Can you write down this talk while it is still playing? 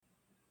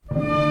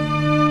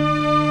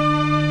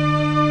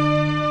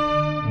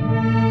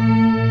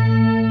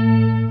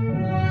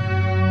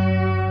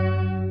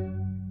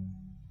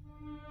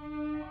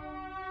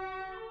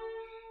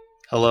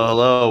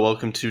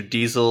welcome to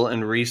Dezil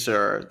and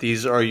Reeser.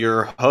 These are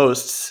your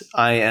hosts.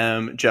 I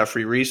am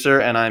Jeffrey Reeser,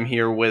 and I'm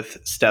here with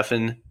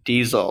Stefan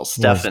Dezil.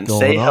 Stefan,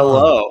 say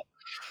hello.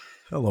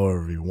 Hello,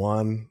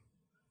 everyone.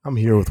 I'm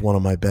here with one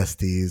of my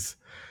besties,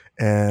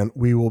 and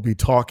we will be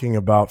talking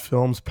about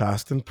films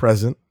past and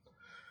present,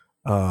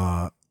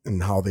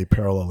 and how they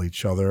parallel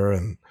each other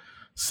and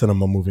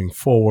cinema moving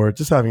forward.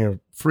 Just having a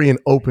free and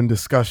open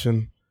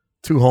discussion.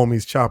 Two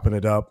homies chopping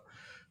it up.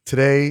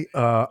 Today,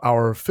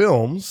 our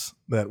films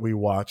that we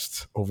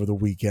watched over the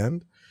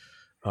weekend,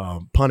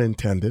 pun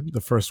intended.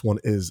 The first one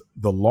is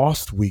The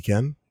Lost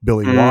Weekend,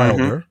 Billy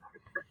Wilder.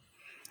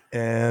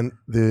 And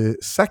the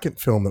second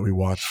film that we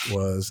watched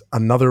was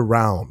Another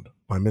Round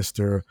by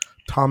Mr.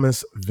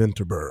 Thomas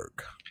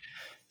Vinterberg.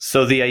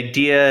 So the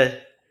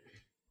idea,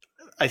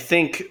 I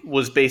think,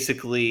 was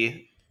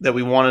basically that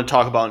we want to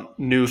talk about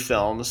new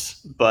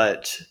films,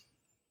 but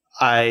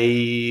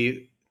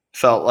I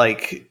felt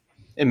like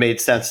it made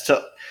sense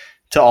to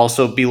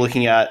also be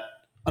looking at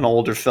an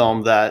older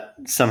film that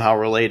somehow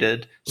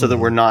related, so that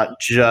we're not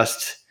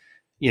just,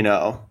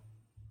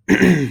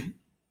 if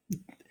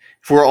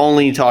we're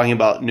only talking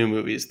about new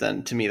movies,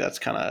 then to me that's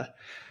kind of,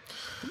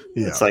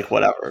 it's like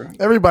whatever.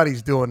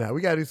 Everybody's doing that. We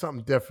got to do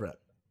something different.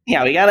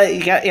 Yeah, you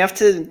have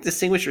to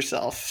distinguish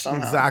yourself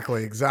somehow.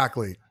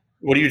 Exactly.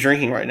 What are you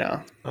drinking right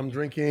now? I'm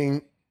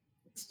drinking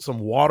some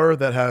water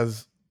that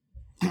has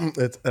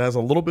it has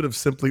a little bit of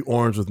Simply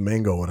Orange with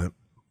mango in it.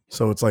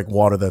 So it's like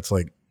water that's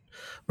like,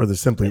 or the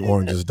Simply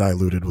Orange is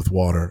diluted with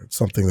water. It's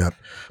something that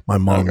my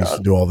mom used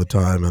to do all the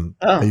time, and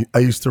I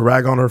used to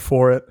rag on her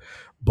for it.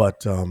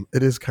 But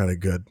it is kind of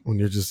good when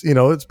you're just,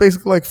 it's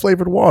basically like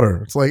flavored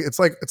water. It's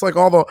like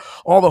all the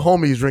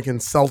homies drinking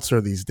seltzer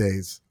these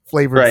days.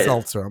 Flavored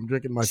seltzer. I'm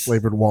drinking my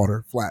flavored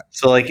water flat.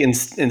 So like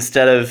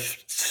instead of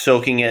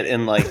soaking it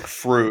in like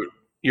fruit,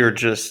 you're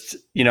just,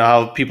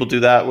 how people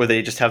do that where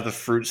they just have the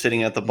fruit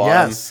sitting at the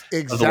bottom of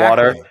the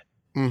water.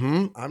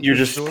 Mm-hmm. You're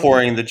just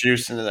pouring the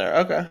juice into there.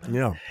 Okay.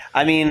 Yeah.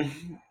 I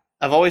mean,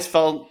 I've always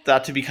felt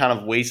that to be kind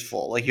of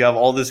wasteful. Like you have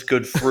all this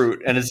good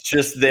fruit and it's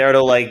just there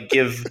to like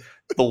give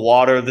the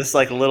water this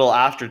like little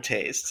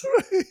aftertaste.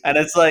 And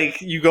it's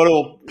like you go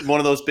to one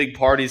of those big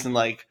parties and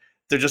like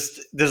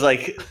there's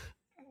like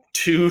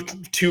two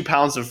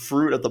pounds of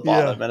fruit at the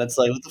bottom, and it's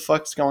like, what the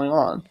fuck's going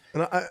on?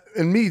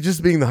 And me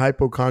just being the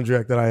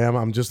hypochondriac that I am,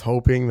 I'm just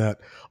hoping that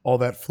all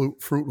that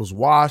fruit was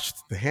washed,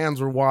 the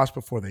hands were washed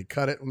before they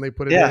cut it when they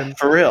put it in. Yeah,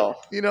 for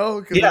real.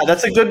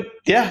 That's a good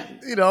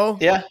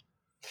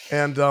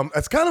And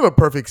it's kind of a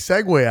perfect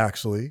segue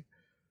actually,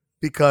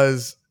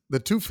 because the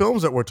two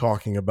films that we're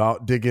talking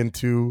about dig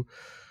into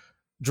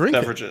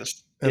drinking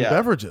beverages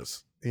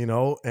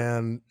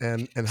and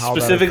how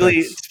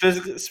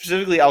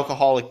specifically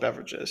alcoholic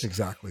beverages.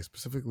 Exactly,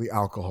 specifically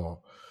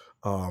alcohol,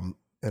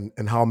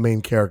 and how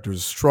main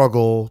characters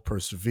struggle,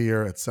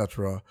 persevere,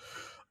 etc.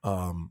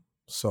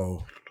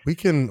 So we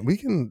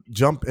can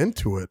jump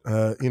into it.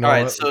 All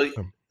right. So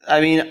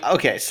I mean,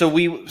 okay. So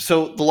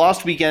The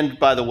Lost Weekend,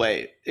 by the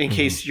way, in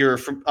case you're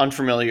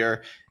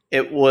unfamiliar,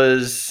 it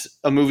was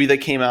a movie that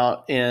came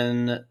out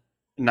in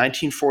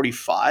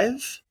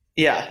 1945.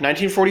 Yeah,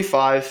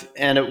 1945,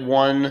 and it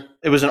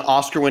was an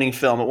Oscar-winning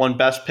film. It won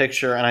Best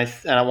Picture, and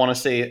I want to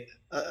say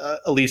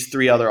at least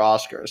 3 other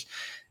Oscars.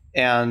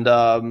 And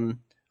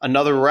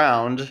Another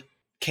Round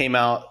came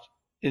out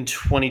in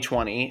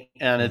 2020,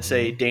 and it's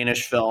a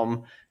Danish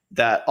film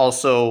that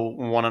also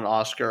won an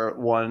Oscar,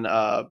 won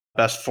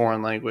Best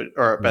Foreign Language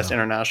or Best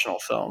International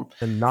Film,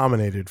 and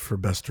nominated for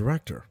Best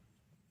Director.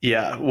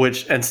 Yeah,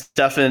 and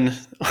Stefan,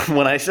 this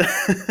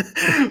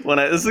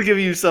will give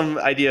you some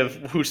idea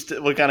of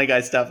what kind of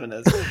guy Stefan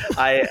is.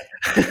 I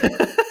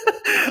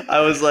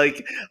was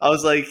like,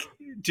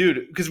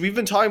 dude, because we've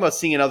been talking about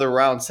seeing Another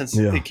Round since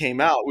it came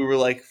out. We were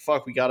like,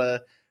 fuck, we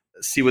gotta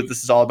see what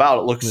this is all about.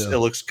 It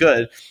looks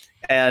good.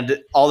 And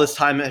all this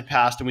time had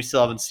passed and we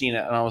still haven't seen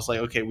it. And I was like,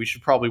 okay, we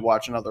should probably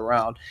watch Another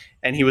Round.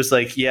 And he was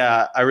like,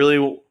 yeah, I really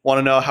want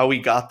to know how we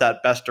got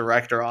that Best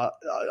Director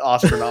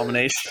Oscar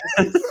nomination.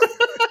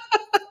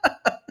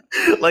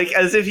 Like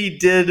as if he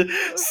did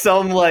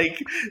some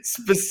like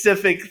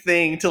specific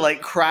thing to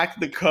like crack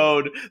the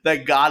code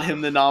that got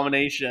him the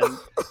nomination.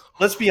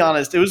 Let's be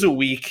honest, it was a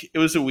weak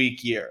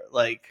year.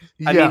 Like,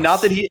 I mean,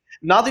 not that he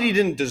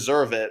didn't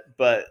deserve it,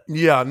 but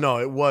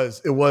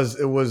it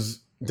was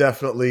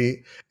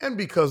definitely, and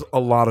because a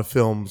lot of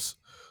films.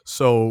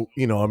 So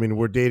I mean,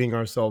 we're dating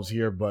ourselves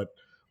here, but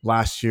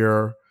last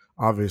year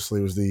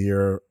obviously was the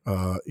year,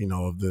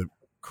 of the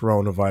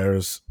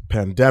coronavirus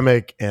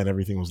pandemic, and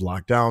everything was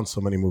locked down. So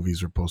many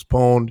movies were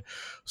postponed.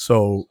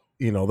 So,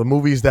 the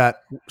movies that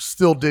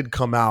still did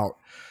come out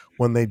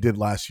when they did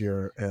last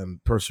year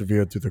and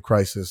persevered through the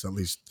crisis, at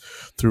least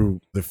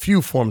through the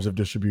few forms of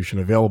distribution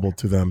available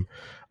to them,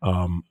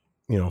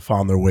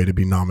 found their way to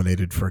be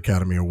nominated for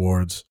Academy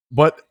Awards.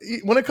 But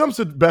when it comes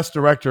to Best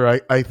Director,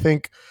 I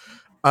think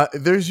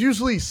there's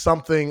usually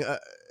something,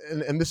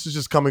 and this is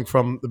just coming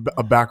from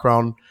a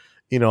background,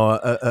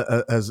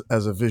 as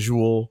a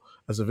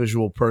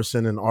visual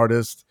person and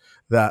artist,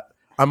 that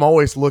I'm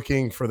always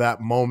looking for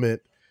that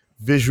moment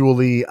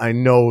visually, I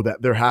know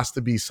that there has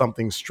to be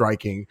something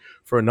striking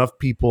for enough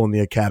people in the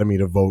Academy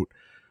to vote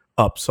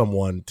up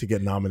someone to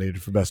get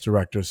nominated for Best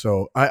Director.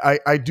 So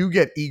I do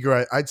get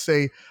eager. I'd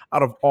say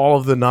out of all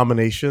of the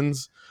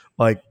nominations,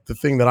 like the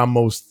thing that I'm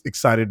most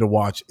excited to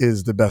watch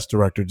is the Best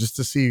Director, just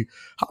to see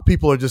how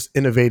people are just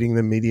innovating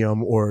the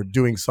medium or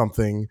doing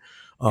something,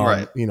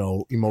 Right.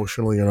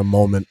 emotionally in a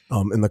moment,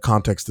 in the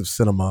context of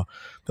cinema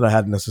that I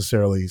hadn't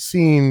necessarily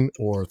seen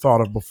or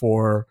thought of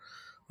before,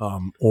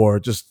 or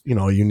just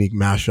a unique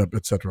mashup,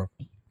 etc.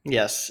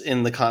 Yes,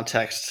 in the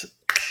context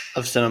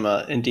of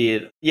cinema,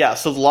 indeed. Yeah,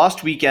 so The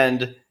Lost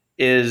Weekend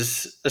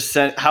is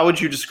how would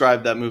you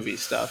describe that movie,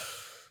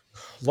 Steph?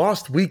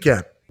 Lost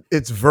Weekend.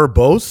 It's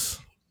verbose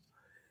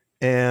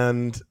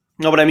and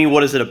No, but I mean,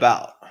 what is it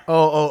about?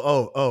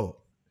 oh.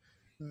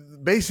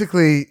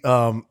 Basically,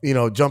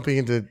 jumping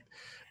into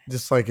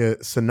just like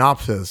a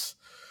synopsis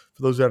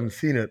for those who haven't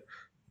seen it,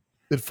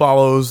 it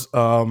follows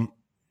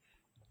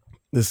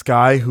this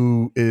guy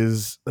who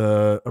is,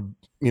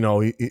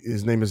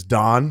 his name is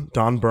Don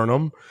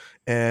Burnham,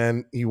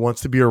 and he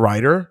wants to be a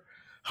writer.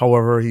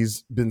 However,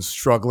 he's been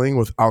struggling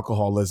with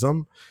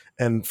alcoholism.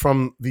 And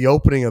from the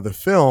opening of the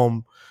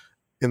film,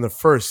 in the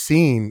first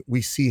scene,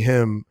 we see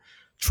him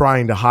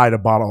trying to hide a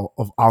bottle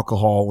of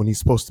alcohol when he's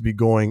supposed to be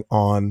going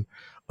on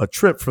a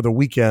trip for the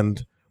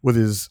weekend with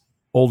his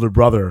older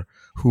brother,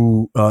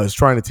 who is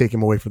trying to take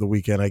him away for the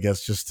weekend, I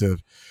guess, just to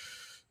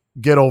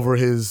get over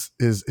his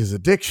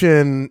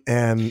addiction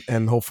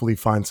and hopefully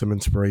find some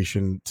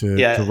inspiration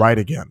to write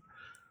again.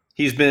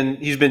 He's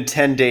been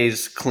 10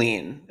 days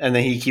clean, and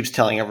then he keeps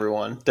telling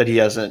everyone that he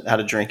hasn't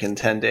had a drink in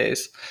 10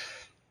 days.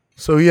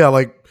 So yeah,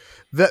 like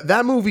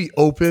that movie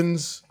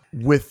opens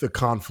with the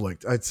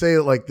conflict. I'd say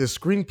like the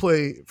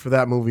screenplay for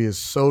that movie is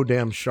so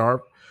damn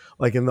sharp.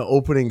 Like in the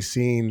opening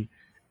scene,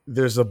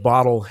 there's a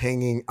bottle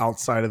hanging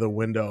outside of the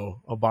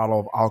window, a bottle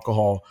of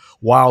alcohol,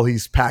 while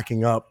he's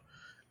packing up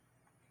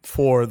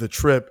for the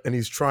trip, and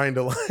he's trying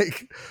to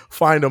like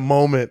find a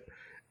moment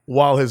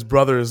while his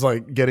brother is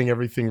like getting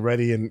everything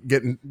ready and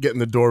getting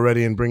the door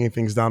ready and bringing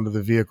things down to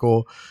the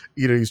vehicle.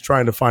 He's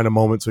trying to find a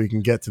moment so he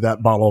can get to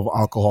that bottle of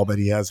alcohol that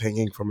he has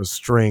hanging from a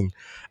string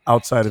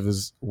outside of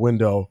his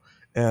window.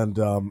 And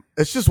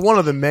it's just one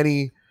of the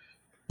many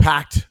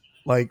packed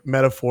like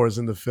metaphors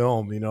in the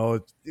film,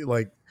 it's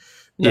like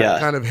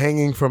that kind of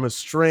hanging from a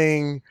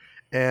string.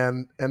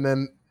 And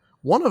then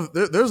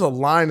there's a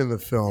line in the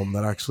film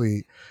that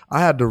actually I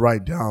had to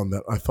write down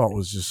that I thought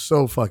was just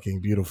so fucking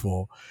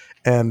beautiful.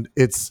 And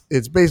it's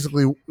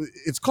basically,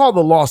 it's called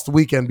The Lost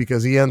Weekend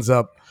because he ends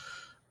up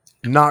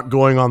not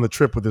going on the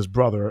trip with his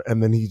brother,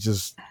 and then he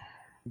just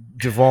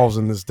devolves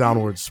in this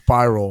downward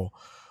spiral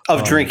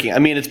of drinking. I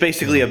mean, it's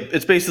basically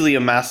a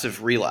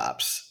massive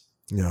relapse.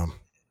 Yeah.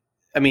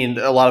 I mean,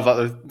 a lot of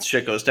other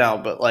shit goes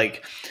down, but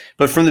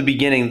from the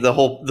beginning, the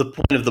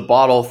point of the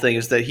bottle thing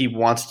is that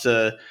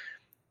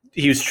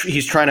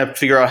he's trying to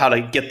figure out how to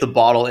get the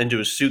bottle into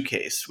his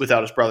suitcase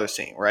without his brother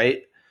seeing,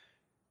 right?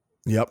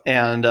 Yep.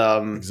 And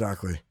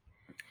exactly.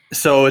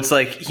 So it's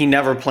like he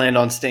never planned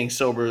on staying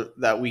sober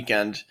that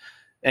weekend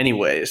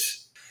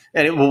anyways.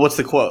 And what's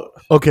the quote?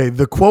 Okay,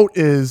 the quote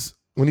is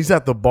when he's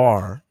at the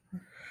bar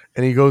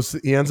and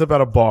he ends up at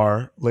a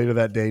bar later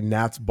that day,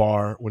 Nat's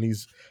bar, when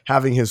he's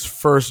having his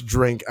first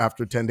drink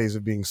after 10 days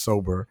of being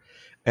sober.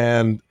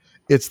 And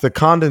it's the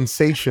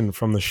condensation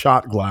from the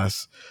shot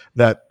glass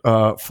that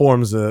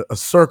forms a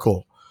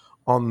circle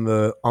on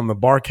the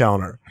bar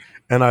counter.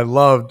 And I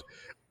loved,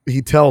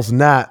 he tells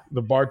Nat,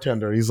 the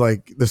bartender, he's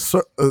like, the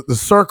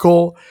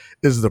circle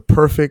is the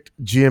perfect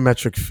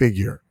geometric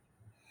figure,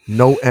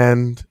 no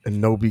end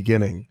and no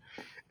beginning.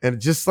 And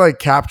just like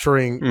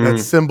capturing that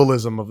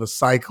symbolism of the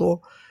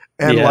cycle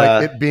and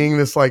like it being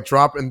this like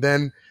drop. And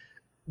then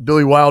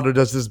Billy Wilder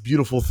does this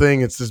beautiful thing.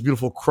 It's this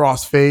beautiful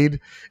crossfade,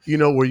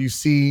 where you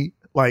see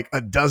like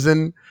a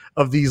dozen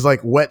of these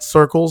like wet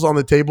circles on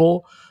the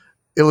table,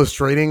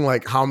 illustrating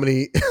like how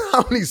many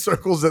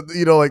circles that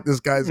like this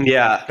guy's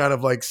kind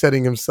of like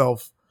setting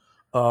himself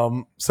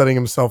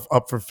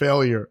up for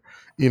failure,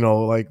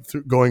 like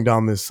going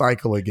down this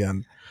cycle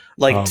again,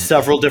 like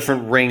several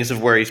different rings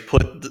of where he's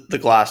put the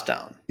glass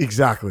down.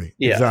 Exactly.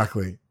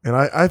 And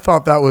I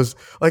thought that was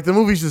like, the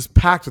movie's just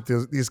packed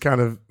with these kind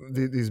of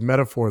these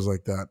metaphors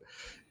like that,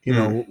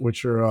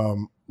 which are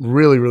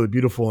really, really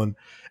beautiful. And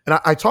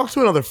I talked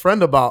to another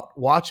friend about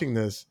watching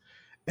this,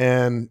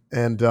 and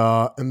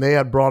they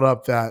had brought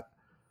up that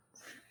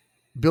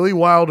Billy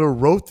Wilder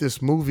wrote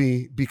this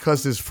movie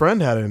because his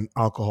friend had an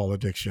alcohol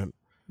addiction.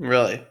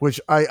 Really? Which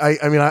I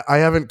mean, I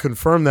haven't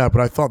confirmed that,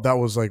 but I thought that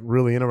was like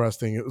really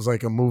interesting. It was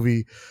like a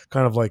movie,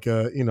 kind of like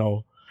an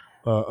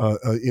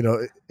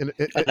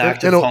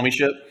active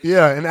homieship.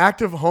 Yeah, an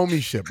active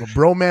homieship, a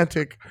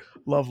bromantic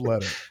love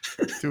letter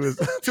to a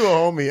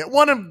homie. It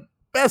won him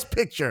Best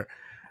Picture.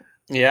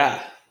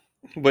 Yeah.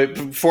 Wait,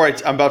 before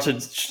I'm about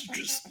to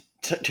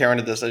tear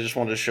into this, I just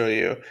wanted to show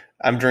you.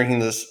 I'm drinking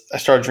this. I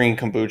started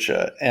drinking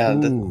kombucha,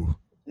 and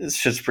this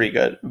shit's pretty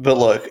good. But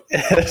look,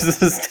 there's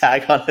this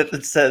tag on it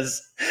that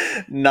says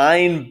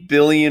 9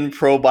 billion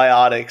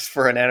probiotics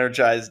for an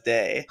energized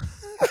day.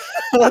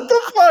 What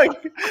the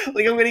fuck?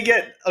 Like I'm gonna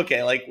get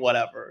okay. Like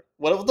whatever.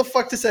 What the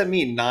fuck does that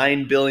mean?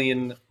 9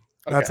 billion.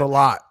 That's Okay, a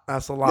lot.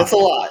 That's a lot. that's a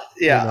lot.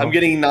 You Yeah, I'm know,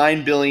 getting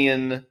 9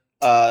 billion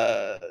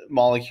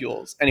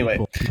molecules. Anyway,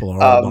 people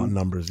are all about um,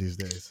 numbers these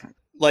days.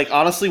 like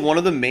honestly, one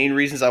of the main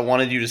reasons I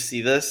wanted you to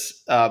see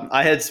this,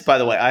 I had, by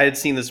the way, I had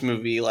seen this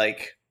movie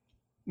like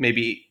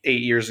maybe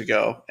 8 years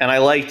ago, and I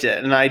liked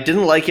it, and I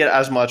didn't like it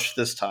as much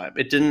this time.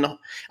 It didn't.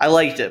 I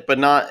liked it, but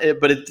not.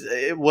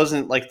 It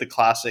wasn't like the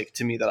classic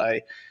to me that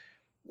I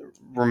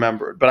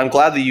remembered. But I'm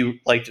glad that you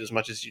liked it as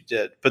much as you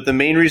did. But the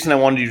main reason I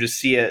wanted you to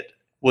see it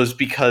was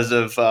because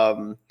of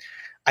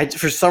I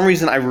for some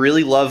reason I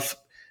really love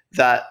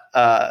that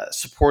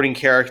supporting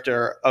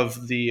character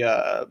of the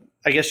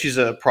I guess she's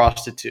a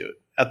prostitute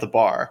at the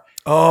bar,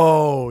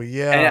 Oh and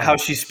yeah. how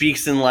she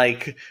speaks in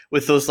like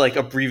with those like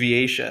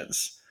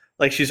abbreviations.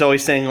 Like she's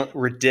always saying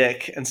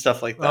 "ridic" and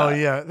stuff like Oh that.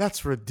 yeah.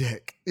 That's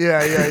ridiculous.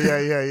 Yeah, yeah,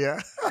 yeah, yeah,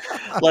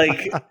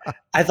 Like yeah.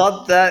 I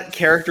thought that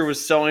character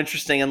was so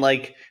interesting, and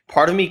like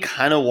part of me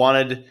kind of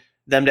wanted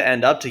them to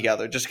end up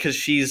together just because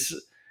she's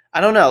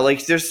I don't know,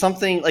 like there's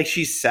something like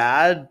she's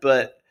sad,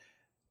 but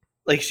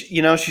like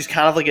you know she's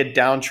kind of like a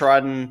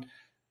downtrodden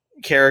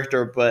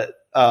character, but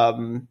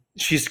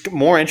she's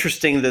more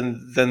interesting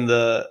than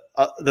the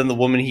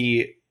woman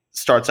he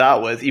starts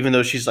out with, even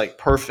though she's like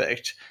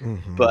perfect.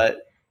 Hmm. But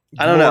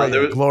I don't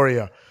know.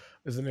 Gloria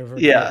is the name of her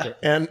Yeah, character,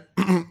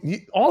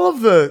 and all of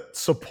the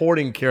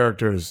supporting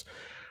characters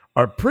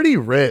are pretty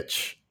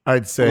rich,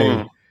 I'd say,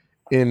 mm.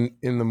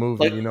 in the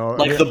movie. like You know, I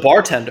like mean, the the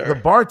bartender.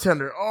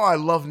 bartender. Oh, I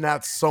love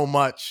Nat so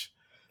much.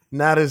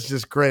 Nat is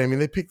just great. I mean,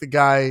 they picked the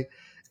guy,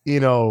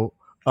 you know,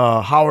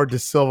 Howard De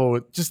Silva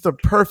with just the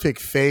perfect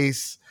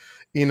face.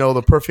 You know,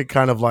 the perfect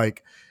kind of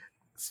like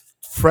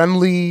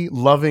friendly,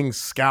 loving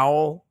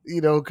scowl. You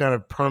know, kind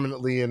of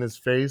permanently in his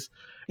face,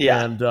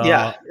 Yeah, and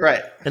yeah,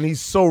 right, he's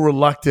so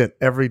reluctant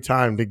every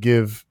time to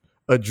give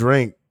a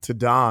drink to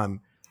Don,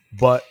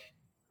 but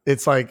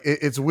it's like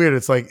it's weird.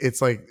 It's like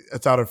it's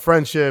out of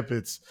friendship.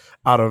 It's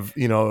out of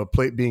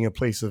being a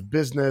place of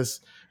business,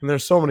 and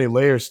there's so many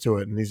layers to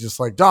it. And he's just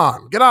like,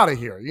 Don, get out of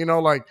here.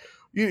 Like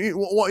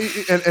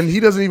and he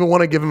doesn't even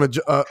want to give him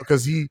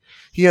because he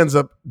ends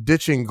up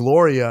ditching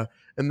Gloria,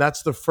 and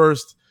that's the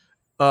first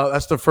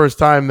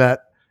time that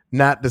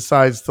Nat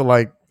decides to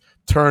like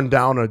turn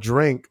down a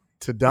drink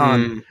to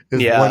Don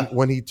is yeah,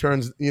 when he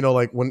turns,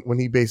 like when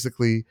he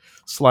basically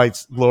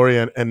slights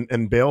Gloria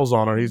and bails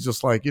on her. He's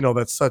just like,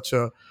 that's such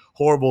a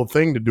horrible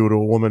thing to do to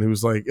a woman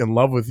who's like in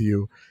love with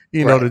you,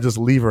 right, to just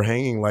leave her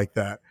hanging like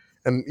that.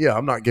 And yeah,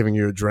 I'm not giving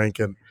you a drink.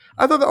 And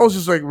I thought that was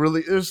just like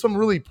really, there's some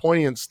really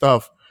poignant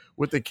stuff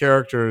with the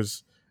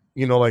characters,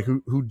 like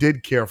who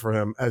did care for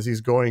him as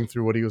he's going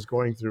through what he was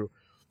going through.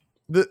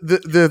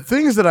 The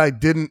things that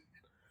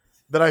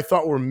I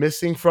thought were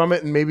missing from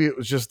it, and maybe it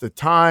was just the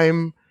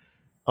time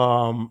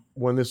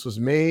when this was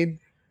made,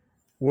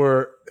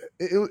 where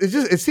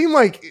it seemed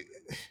like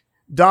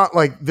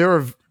there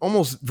were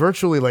almost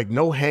virtually like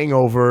no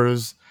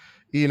hangovers,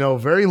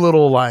 very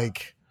little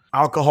like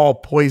alcohol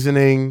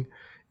poisoning,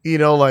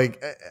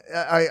 like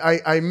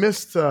I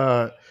missed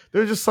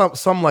there's just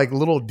some like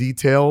little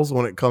details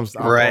when it comes to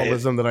right,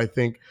 alcoholism that I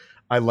think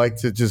I like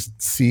to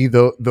just see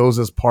those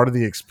as part of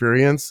the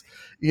experience,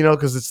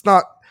 because it's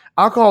not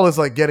alcohol is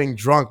like getting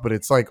drunk, but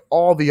it's like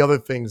all the other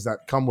things that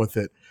come with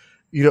it,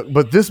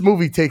 but this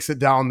movie takes it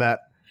down that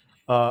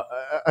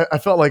I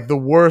felt like the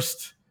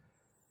worst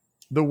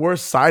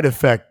side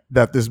effect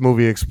that this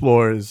movie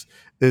explores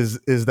is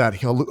that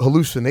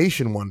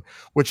hallucination one,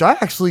 which I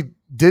actually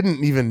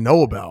didn't even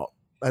know about.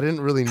 I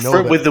didn't really know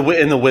that.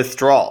 in the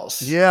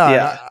withdrawals. Yeah, and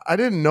Yeah, I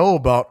didn't know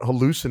about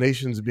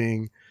hallucinations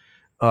being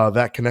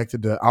that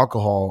connected to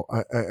alcohol.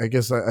 I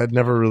guess I'd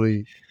never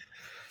really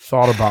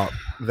thought about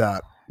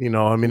that.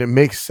 I mean, it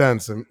makes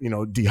sense, and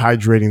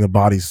dehydrating the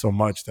body so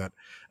much that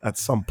at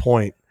some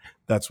point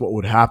that's what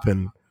would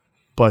happen.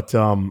 But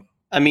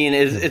I mean,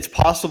 it's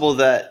possible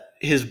that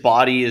his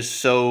body is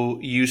so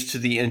used to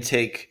the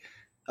intake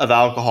of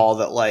alcohol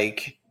that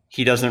like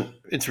he doesn't.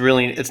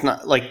 It's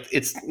not like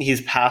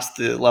he's past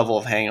the level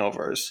of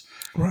hangovers.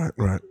 right.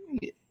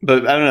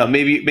 But I don't know.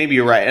 Maybe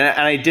you're right.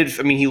 And I did.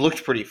 I mean, he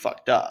looked pretty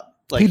fucked up.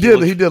 Like He did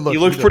look. He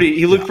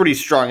looked pretty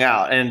strung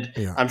out, and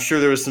Yeah. I'm sure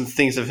there was some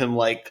things of him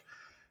like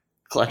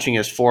clutching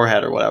his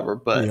forehead or whatever.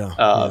 But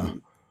Yeah.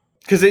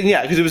 because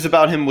it was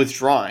about him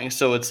withdrawing.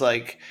 So it's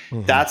like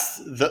Mhm.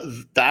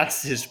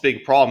 that's his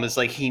big problem. Is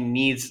like he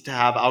needs to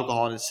have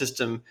alcohol in his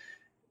system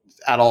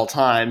at all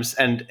times,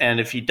 and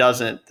if he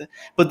doesn't,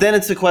 but then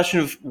it's a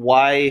question of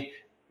why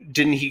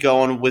didn't he go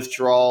on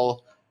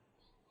withdrawal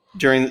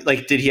during,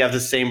 like, did he have the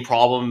same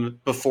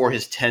problem before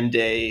his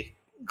 10-day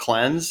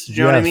cleanse? Do you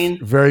know what I mean?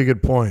 Very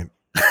good point.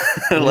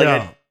 Like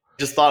Yeah. I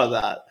just thought of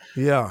that.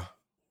 Yeah.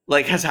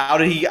 Like, how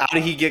did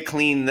he get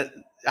clean?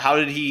 How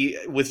did he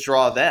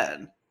withdraw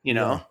then?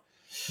 Yeah.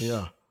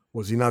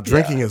 Was he not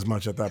drinking as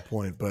much at that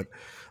point? But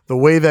the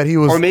way that he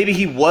was, or maybe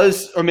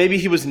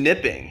he was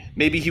nipping.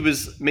 Maybe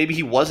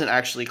he wasn't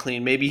actually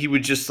clean. Maybe he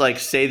would just like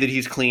say that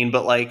he's clean,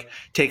 but like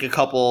take a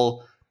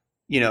couple,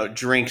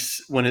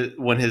 drinks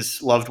when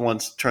his loved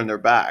ones turn their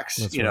backs.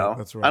 That's right.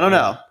 That's I right. don't Yeah,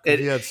 know. because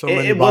he had so It,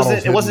 many it bottles wasn't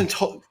it hidden.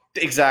 wasn't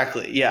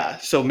exactly, yeah.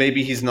 So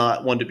maybe he's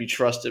not one to be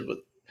trusted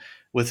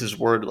with his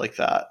word like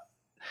that.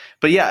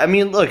 But yeah, I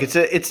mean, look, it's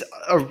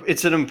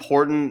an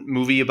important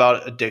movie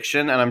about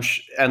addiction, and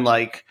and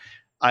like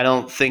I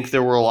don't think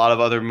there were a lot of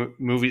other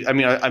movies. I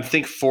mean, I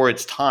think for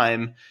its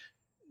time,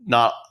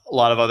 not a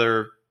lot of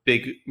other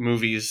big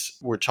movies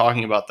were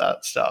talking about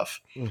that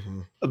stuff.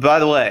 Hmm. By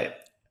the way,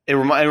 it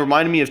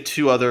reminded me of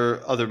two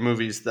other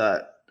movies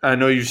that I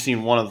know you've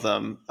seen one of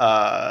them.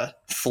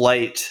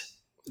 Flight,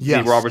 the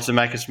Yes. Robert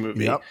Zemeckis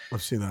movie. Yep.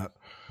 I've seen that.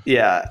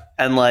 Yeah,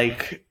 and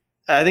like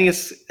I think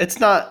it's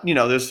not,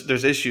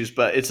 there's issues,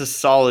 but it's a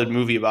solid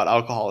movie about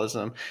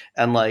alcoholism,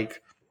 and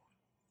like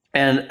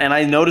and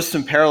I noticed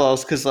some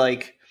parallels because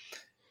like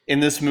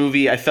in this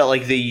movie I felt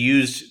like they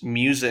used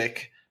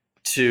music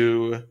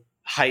to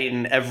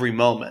heighten every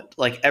moment.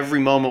 Like every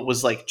moment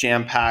was like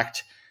jam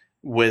packed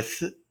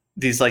with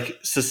these like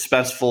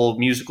suspenseful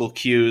musical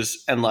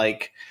cues, and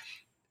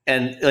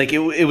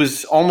it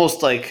was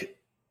almost like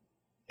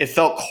it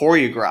felt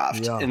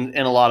choreographed Yeah. in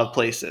a lot of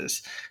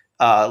places.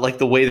 Like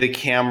the way the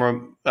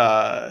camera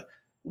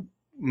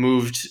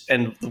moved,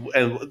 and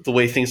the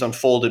way things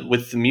unfolded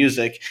with the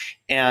music.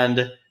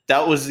 And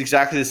that was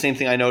exactly the same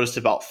thing I noticed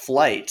about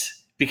Flight,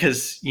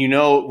 because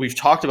we've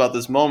talked about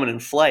this moment in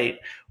Flight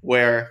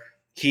where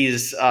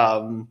he's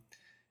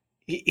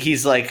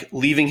like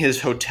leaving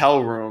his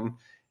hotel room,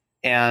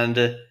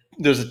 and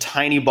there's a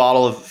tiny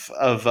bottle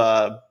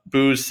of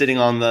booze sitting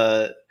on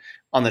the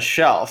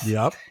shelf.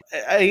 Yep.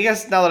 I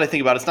guess now that I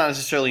think about it, it's not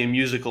necessarily a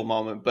musical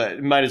moment, but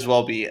it might as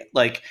well be.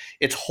 Like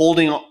it's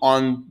holding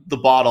on the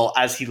bottle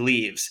as he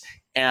leaves,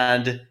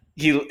 and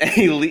he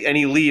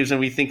leaves, and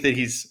we think that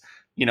he's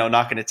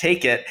not going to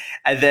take it,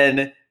 and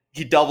then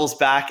he doubles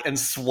back and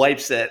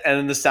swipes it, and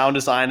then the sound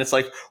design, it's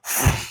like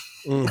it's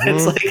Hmm.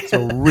 like It's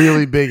a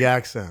really big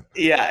accent.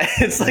 yeah,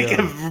 it's like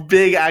Yeah. a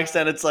big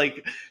accent. It's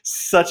like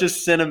such a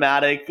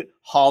cinematic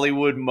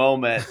Hollywood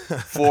moment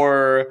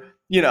for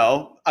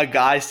a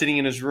guy sitting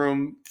in his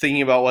room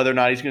thinking about whether or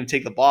not he's going to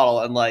take the bottle,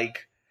 and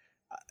like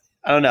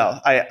I don't know,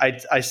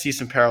 I see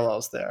some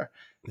parallels there,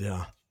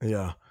 Yeah.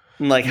 Yeah.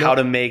 and like No,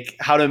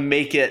 how to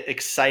make it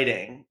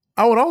exciting.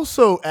 I would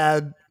also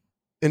add,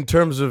 in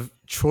terms of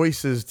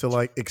choices to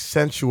like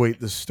accentuate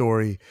the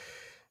story,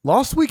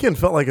 Lost Weekend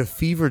felt like a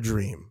fever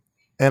dream.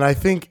 And I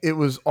think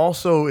it's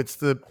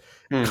the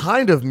Hmm.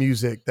 kind of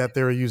music that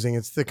they were using.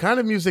 It's the kind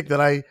of music that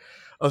I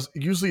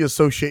usually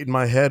associate in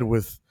my head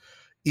with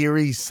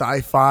eerie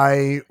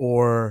sci-fi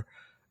or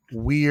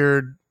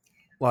weird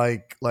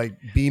like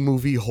B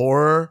movie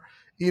horror.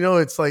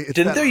 It's like it's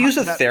Didn't that they use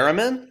a that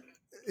theremin?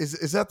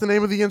 is that the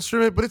name of the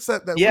instrument? But it's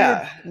that weird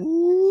Yeah.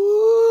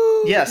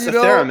 ooh, Yes, a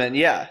theremin.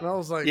 Yeah. and I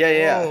was like, Yeah.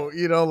 Yeah.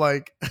 whoa,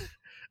 like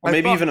Or I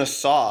maybe thought even a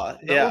saw.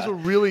 that was Yeah. a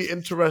really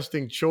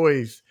interesting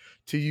choice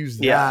to use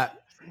Yeah. that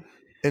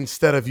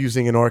instead of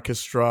using an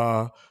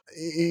orchestra,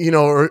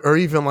 or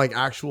even like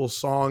actual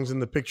songs in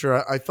the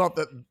picture. I thought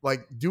that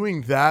like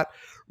doing that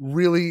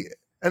really,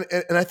 and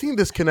I think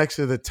this connects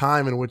to the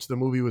time in which the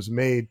movie was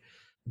made,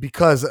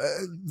 because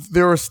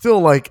there was still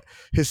like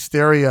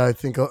hysteria, I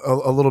think,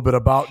 a little bit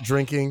about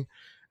drinking.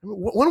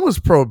 When was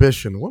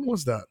Prohibition? When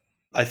was that?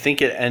 I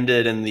think it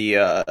ended in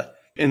the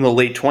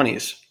late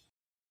 20s.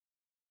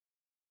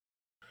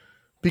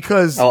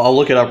 Because I'll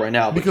look it up right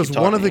now, but keep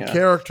one of talking. the Yeah.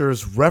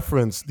 characters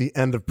referenced the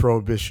end of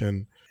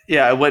Prohibition.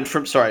 Yeah, it went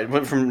from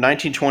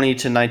 1920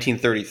 to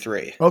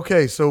 1933.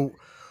 Okay, so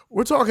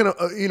we're talking,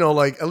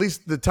 like at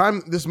least the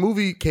time this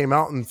movie came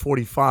out in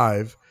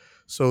 45,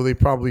 so they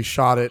probably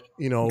shot it,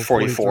 44,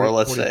 43,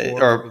 let's say,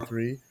 44, or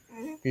 43,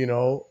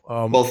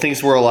 well,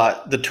 things were a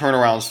lot. The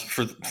turnarounds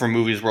for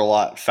movies were a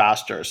lot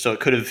faster, so it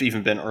could have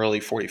even been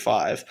early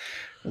 45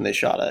 when they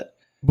shot it.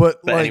 but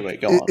But like anyway,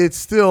 go on. it's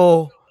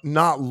still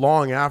not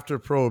long after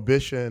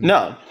Prohibition,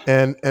 No,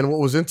 and what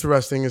was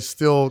interesting is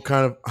still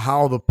kind of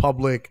how the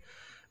public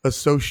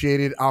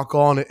associated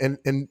alcohol,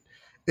 and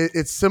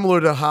it's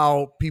similar to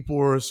how people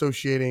were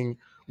associating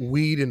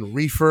weed and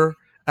reefer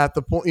at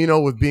the point,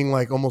 with being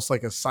like almost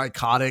like a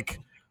psychotic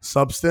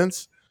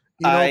substance,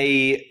 I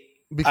I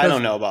because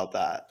don't know about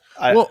that.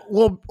 I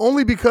well,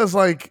 only because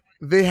like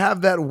they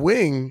have that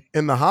wing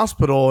in the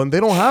hospital and they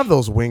don't have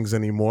those wings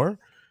anymore.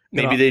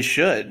 maybe they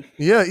should.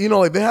 Yeah,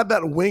 like they had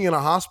that wing in a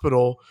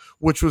hospital,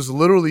 which was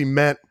literally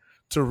meant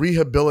to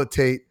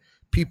rehabilitate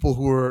people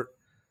who were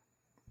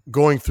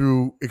going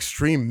through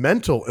extreme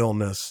mental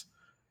illness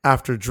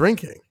after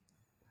drinking.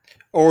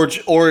 Or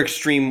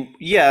extreme,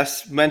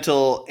 yes,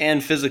 mental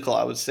and physical,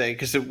 I would say,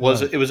 because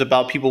Right. it was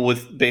about people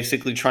with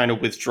basically trying to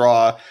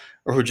withdraw,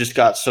 or who just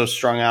got so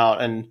strung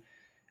out. And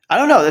I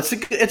don't know. It's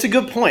a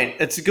good point.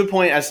 It's a good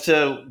point as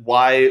to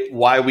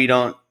why we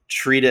don't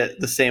treat it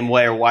the same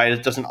way, or why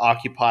it doesn't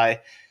occupy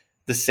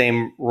the same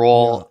Yeah.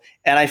 role.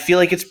 And I feel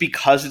like it's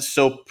because it's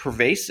so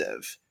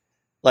pervasive.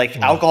 Like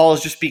Right. alcohol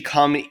has just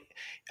become.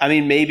 I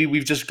mean, maybe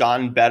we've just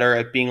gotten better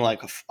at being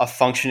like a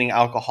functioning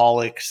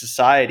alcoholic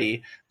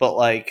society, but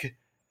like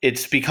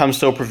it's become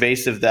so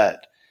pervasive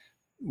that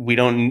we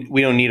don't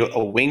need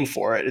a wing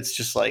for it. It's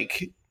just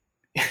like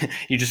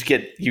you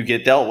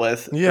get dealt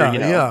with, or Yeah,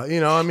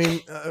 yeah. I mean,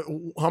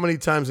 how many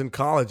times in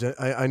college?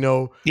 I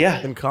know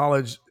yeah, in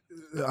college,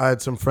 I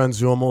had some friends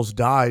who almost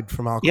died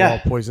from alcohol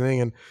yeah.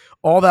 poisoning, and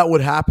all that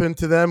would happen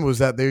to them was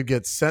that they would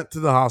get sent to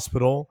the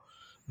hospital.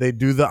 They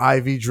do the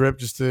IV drip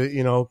just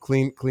to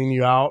clean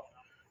you out,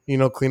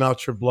 clean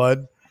out your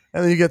blood,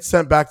 and then you get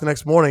sent back the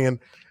next morning. And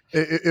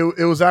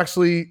it was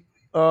actually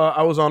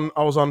I was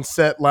on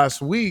set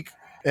last week,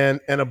 and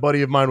a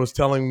buddy of mine was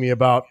telling me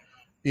about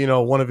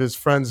one of his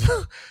friends.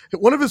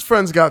 One of his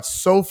friends got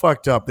so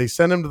fucked up, they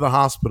sent him to the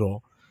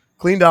hospital,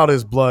 cleaned out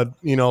his blood,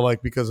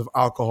 like because of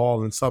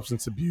alcohol and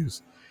substance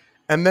abuse.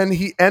 And then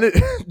he ended,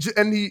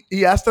 and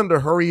he asked them to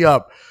hurry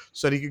up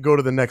so that he could go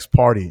to the next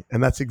party.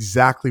 And that's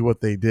exactly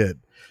what they did.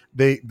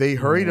 They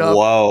hurried up,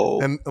 Whoa.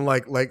 and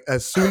like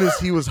as soon as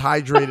he was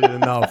hydrated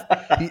enough,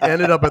 he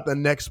ended up at the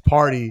next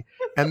party.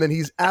 And then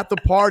he's at the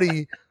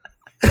party.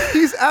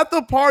 He's at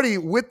the party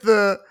with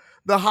the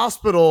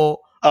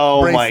hospital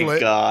Oh my bracelet,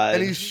 and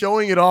god. he's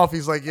showing it off.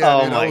 He's like, "Yeah,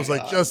 Oh dude, I my was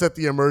like god. just at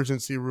the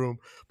emergency room,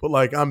 but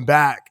like I'm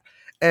back."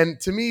 And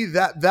to me,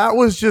 that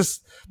was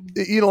just,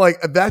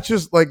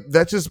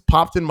 that just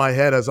popped in my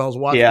head as I was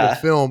watching the Yeah.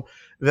 film.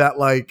 That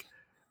like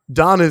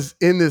Don is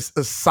in this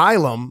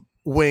asylum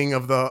wing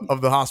of the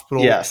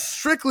hospital Yes.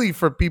 strictly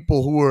for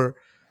people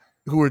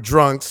who are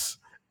drunks,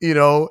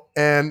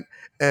 and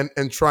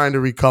trying to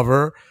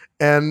recover.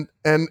 And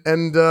then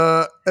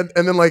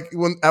like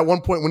when at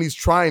one point when he's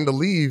trying to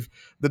leave,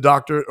 the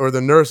doctor or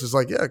the nurse is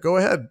like, "Yeah, go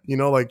ahead,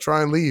 like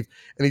try and leave."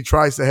 And he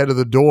tries to head to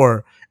the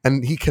door,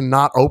 and he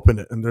cannot open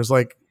it. And there's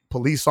like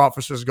police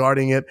officers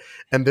guarding it,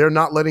 and they're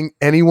not letting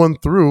anyone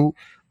through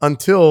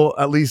until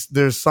at least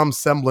there's some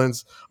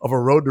semblance of a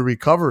road to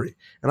recovery.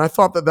 And I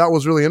thought that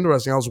was really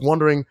interesting. I was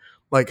wondering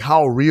like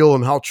how real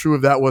and how true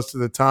of that was to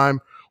the time,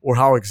 or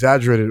how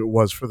exaggerated it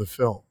was for the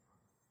film.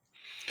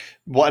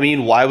 Well, I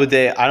mean, why would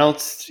they? I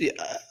don't.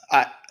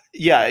 I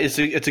Yeah, it's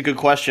a good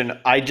question.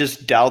 I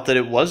just doubt that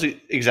it was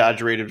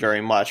exaggerated very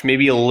much.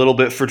 Maybe a little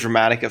bit for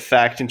dramatic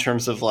effect in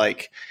terms of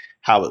like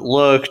how it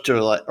looked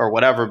or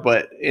whatever.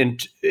 But in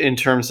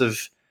terms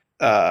of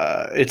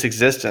its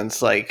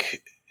existence,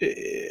 like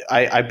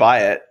I buy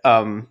it.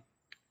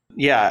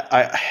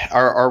 Yeah,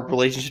 our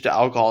relationship to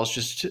alcohol is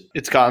just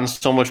it's gotten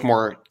so much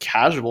more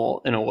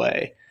casual in a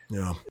way,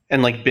 Yeah.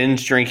 and like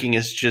binge drinking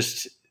is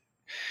just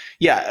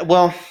yeah.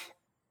 Well,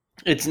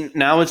 it's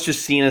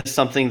just seen as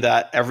something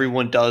that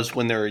everyone does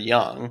when they're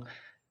young,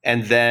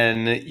 and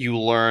then you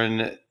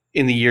learn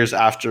in the years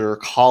after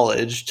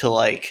college to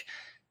like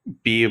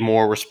be a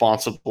more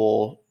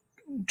responsible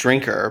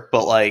drinker.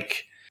 But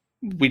like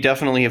we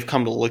definitely have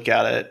come to look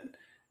at it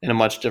in a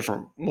much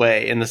different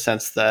way, in the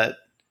sense that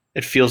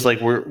it feels like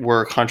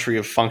we're a country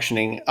of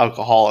functioning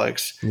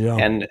alcoholics, Yeah.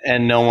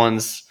 and no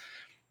one's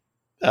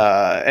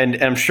and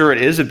I'm sure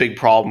it is a big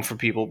problem for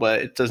people,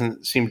 but it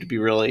doesn't seem to be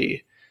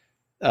really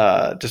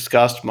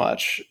discussed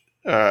much,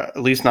 at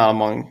least not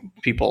among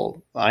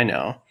people I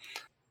know.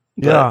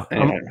 Yeah, But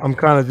anyway, I'm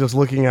kind of just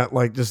looking at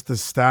like just the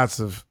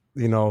stats of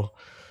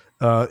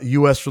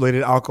U.S.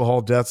 related alcohol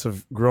deaths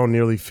have grown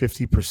nearly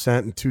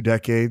 50% in 2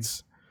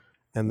 decades,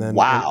 and then and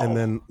wow,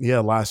 then yeah,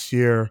 last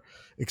year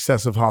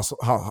excessive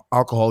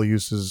alcohol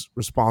use is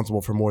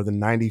responsible for more than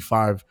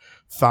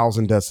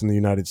 95,000 deaths in the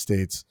United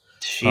States,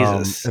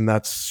 Jesus, and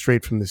that's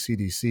straight from the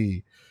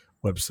CDC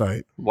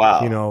website.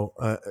 wow,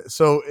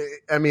 So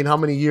I mean, how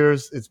many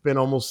years? It's been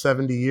almost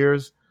 70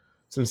 years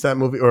since that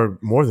movie, or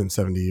more than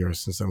 70 years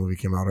since that movie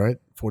came out, right?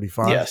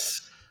 45.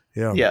 yes,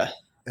 Yeah. yeah,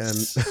 And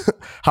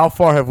how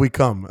far have we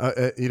come?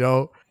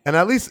 And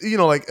at least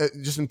like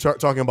just in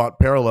talking about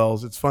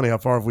parallels, it's funny how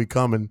far have we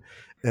come, and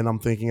I'm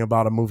thinking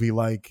about a movie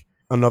like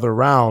Another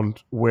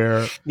Round,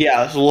 where,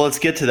 yeah. So well, let's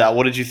get to that.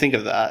 What did you think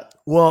of that?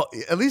 well,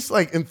 at least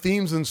like in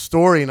themes and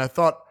story, and I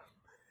thought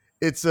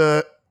it's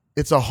a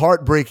it's a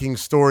heartbreaking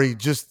story.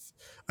 Just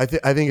I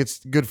think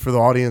it's good for the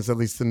audience at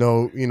least to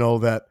know,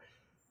 that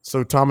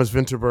so Thomas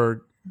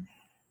Vinterberg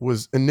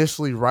was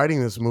initially writing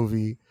this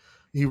movie.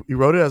 He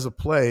wrote it as a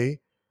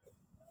play,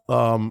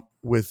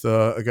 with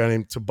a guy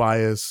named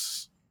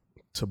Tobias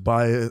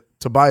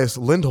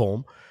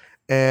Lindholm,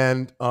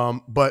 and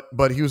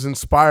but he was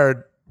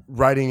inspired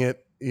writing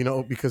it,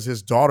 because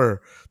his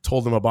daughter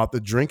told him about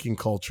the drinking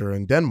culture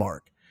in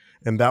Denmark,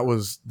 and that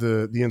was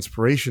the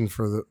inspiration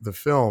for the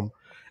film.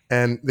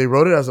 And they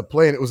wrote it as a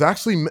play, and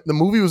the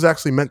movie was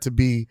actually meant to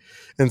be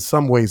in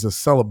some ways a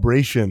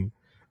celebration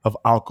of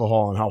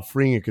alcohol and how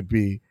freeing it could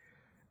be.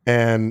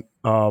 And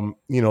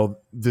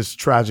this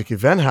tragic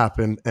event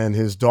happened, and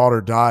his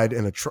daughter died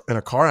in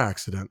a car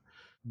accident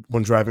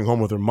when driving home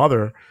with her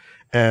mother,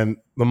 and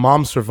the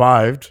mom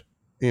survived,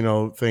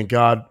 thank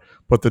God,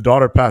 but the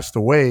daughter passed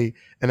away.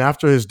 And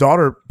after his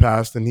daughter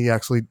passed, and he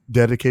actually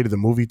dedicated the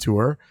movie to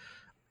her,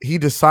 he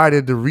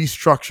decided to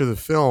restructure the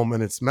film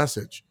and its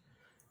message,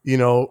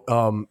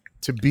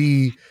 to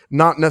be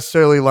not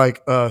necessarily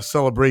like a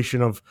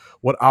celebration of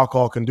what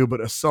alcohol can do, but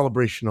a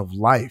celebration of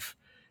life,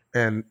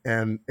 and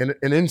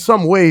in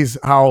some ways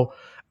how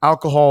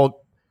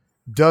alcohol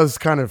does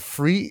kind of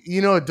free.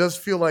 It does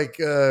feel like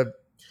at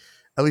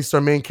least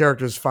our main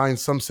characters find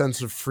some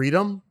sense of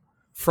freedom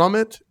from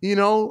it.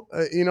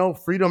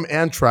 Freedom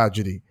and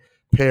tragedy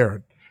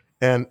paired,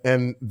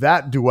 and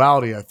that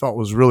duality I thought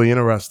was really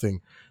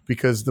interesting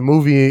because the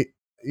movie,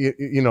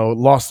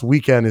 Lost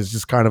Weekend is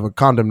just kind of a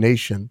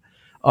condemnation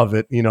of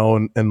it,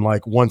 and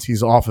like once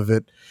he's off of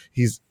it,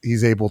 he's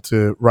able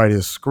to write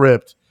his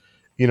script,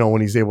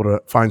 when he's able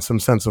to find some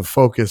sense of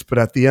focus. But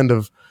at the end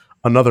of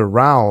Another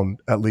Round,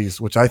 at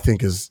least, which I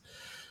think is,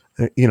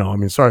 I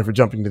mean, sorry for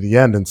jumping to the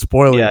end and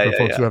spoiling Yeah, for yeah,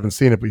 folks who yeah. haven't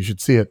seen it, but you should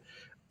see it.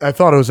 I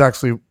thought it was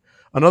actually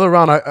Another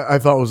Round. I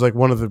thought was like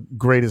one of the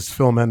greatest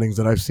film endings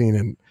that I've seen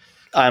in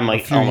I'm a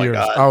like, few oh my years.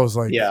 god. I was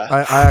like, Yeah.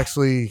 I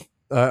actually,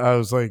 I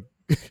was like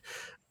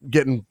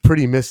getting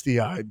pretty misty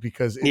eyed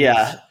because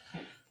Yeah.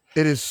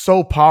 it is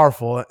so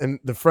powerful. And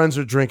the friends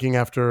are drinking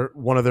after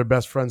one of their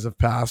best friends have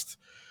passed,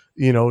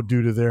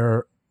 due to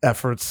their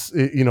efforts,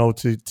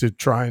 to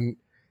try and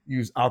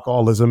use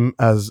alcoholism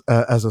as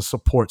a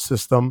support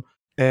system.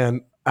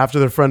 And after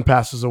their friend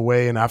passes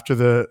away, and after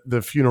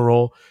the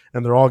funeral,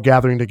 and they're all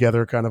gathering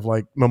together, kind of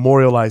like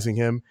memorializing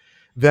him,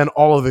 then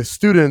all of the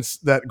students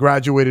that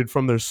graduated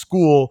from their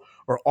school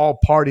are all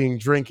partying,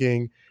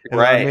 drinking, and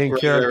our Right. main Right.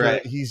 Right. character,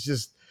 Right. he's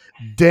just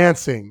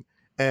dancing.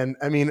 And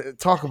I mean,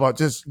 talk about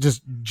just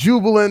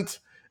jubilant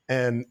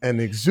and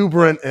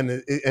exuberant,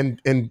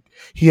 and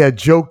he had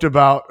joked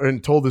about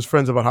and told his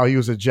friends about how he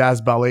was a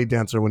jazz ballet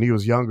dancer when he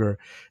was younger,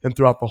 and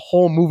throughout the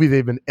whole movie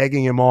they've been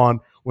egging him on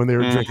when they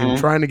were drinking, Hmm.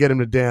 trying to get him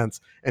to dance,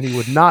 and he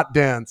would not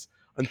dance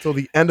until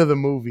the end of the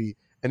movie,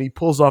 and he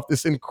pulls off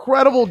this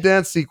incredible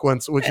dance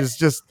sequence, which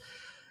is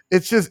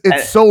it's And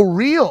so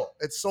real,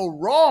 it's so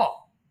raw.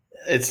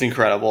 it's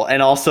incredible.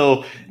 And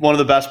also, one of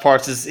the best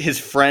parts is his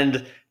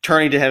friend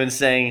turning to him and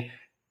saying,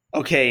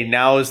 "Okay,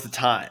 now is the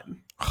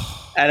time."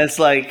 And it's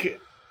like,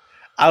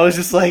 I was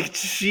just like,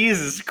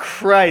 Jesus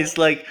Christ,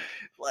 like,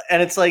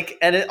 and it's like,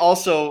 and it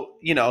also,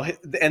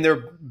 and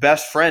their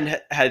best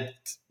friend had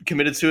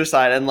committed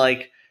suicide, and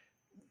like,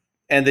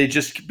 and they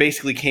just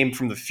basically came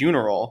from the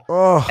funeral,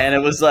 and it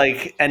Oh, was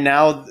like, and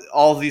now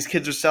all of these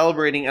kids are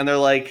celebrating, and they're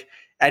like,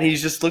 and he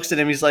just looks at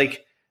him, he's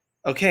like,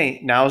 okay,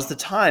 now's the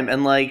time,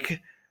 and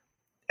like,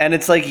 and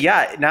it's like,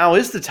 yeah, now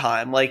is the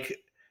time, like.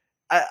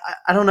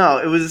 I don't know.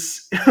 It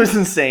was it was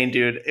insane,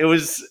 dude. It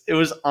was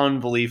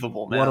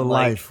unbelievable, what a man.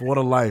 Like, life, what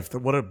a life,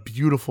 what a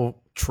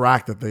beautiful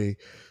track that they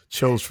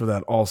chose for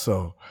that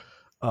also,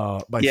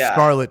 by yeah,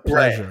 Scarlet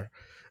right. Pleasure.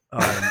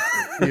 Um,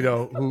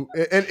 who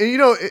and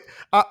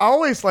I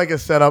always like a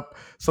setup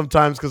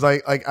sometimes because I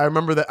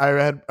remember that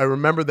I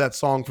remember that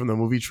song from the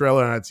movie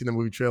trailer, and I'd seen the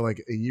movie trailer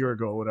like a year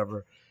ago or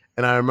whatever.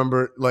 And I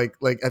remember like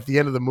at the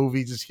end of the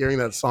movie just hearing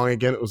that song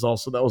again. That was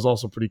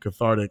also pretty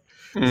cathartic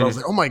because I was Mm.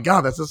 like, oh my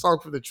god, that's the song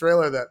from the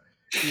trailer that,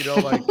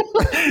 like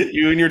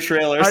You and your I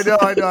trailers. know,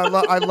 I know.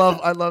 I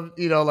love,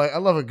 like I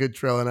love a good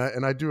trailer,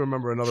 and I do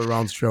remember Another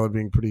Round's trailer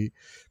being It pretty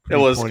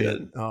was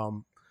poignant.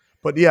 good.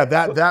 But yeah,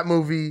 that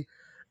movie.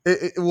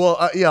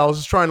 Well, yeah, I was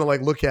just trying to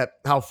like look at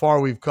how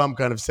far we've come,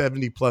 kind of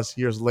 70+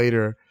 years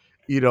later,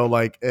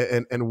 like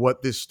and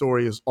what this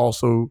story is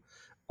also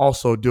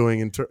doing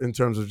in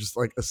terms of just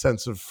like a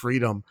sense of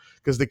freedom.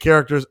 Because the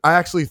characters, I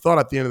actually thought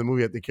at the end of the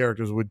movie that the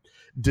characters would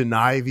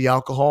deny the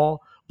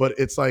alcohol, but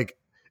it's like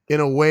in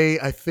a way,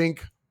 I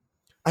think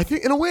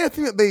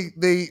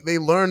that they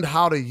learned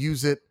how to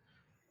use it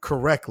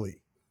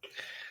correctly,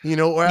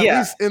 or at Yeah,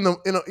 least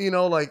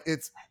like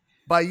it's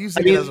by I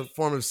using it as mean, a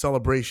form of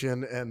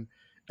celebration and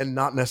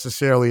not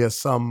necessarily as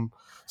some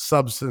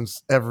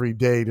substance every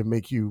day to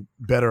make you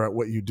better at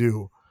what you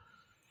do.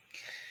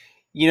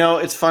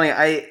 it's funny.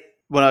 I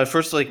When I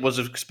first like was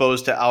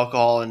exposed to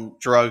alcohol and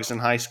drugs in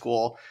high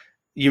school,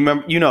 you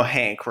remember,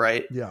 Hank,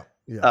 right? Yeah,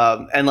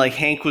 yeah. And like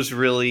Hank was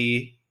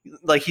really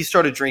like, he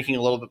started drinking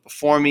a little bit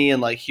before me,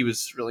 and like he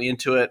was really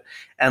into it,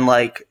 and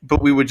like,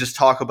 but we would just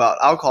talk about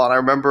alcohol, and I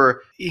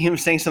remember him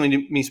saying something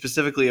to me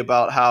specifically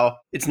about how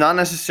it's not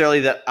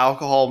necessarily that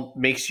alcohol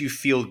makes you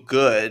feel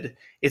good,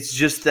 it's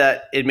just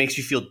that it makes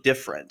you feel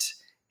different,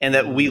 and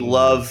that we Mm,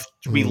 love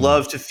we mm.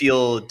 love to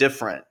feel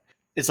different.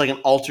 It's like an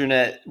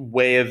alternate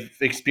way of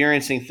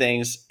experiencing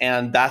things,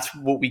 and that's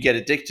what we get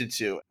addicted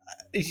to.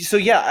 So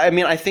yeah, I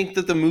mean, I think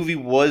that the movie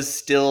was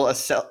still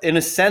in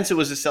a sense, it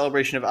was a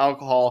celebration of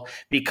alcohol,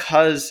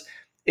 because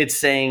it's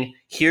saying,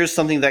 here's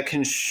something that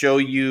can show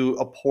you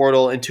a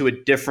portal into a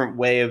different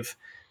way of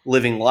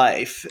living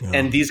life. Yeah.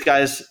 And these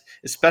guys,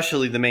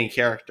 especially the main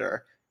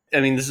character,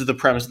 I mean, this is the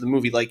premise of the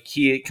movie, like,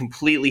 he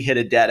completely hit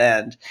a dead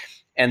end,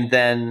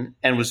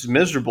 and was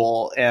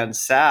miserable and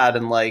sad,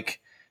 and like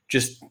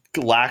just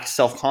lacked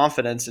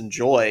self-confidence and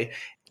joy,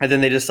 and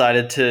then they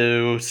decided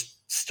to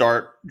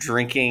start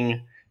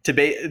drinking to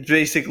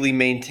basically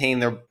maintain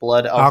their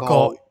blood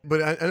alcohol. Alcohol,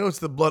 but I know it's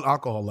the blood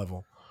alcohol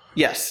level.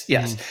 Yes,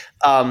 yes.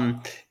 Hmm.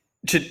 Um,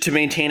 to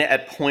maintain it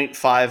at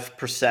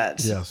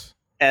 0.5%. Yes.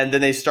 And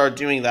then they start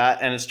doing that,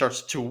 and it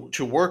starts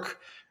to work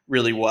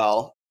really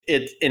well.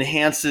 It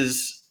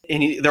enhances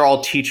and they're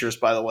all teachers,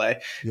 by the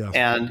way. Yes.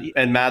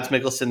 And Mads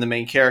Mikkelsen, the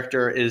main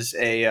character, is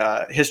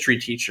a history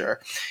teacher,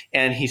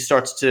 and he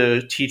starts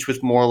to teach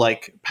with more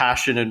like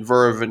passion and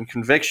verve and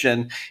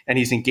conviction, and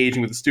he's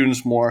engaging with the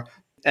students more.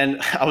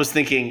 And I was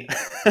thinking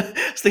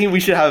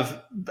we should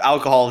have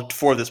alcohol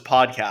for this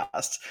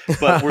podcast,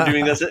 but we're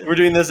doing this at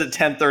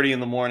 10:30 in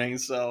the morning,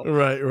 so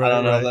right, I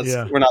don't know.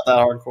 yeah. We're not that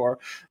hardcore.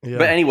 Yeah.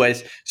 But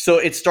anyways, so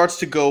it starts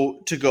to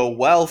go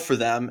well for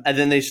them, and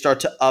then they start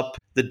to up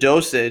the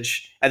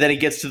dosage, and then it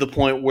gets to the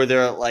point where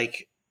they're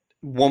like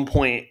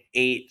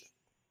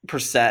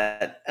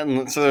 1.8%,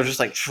 and so they're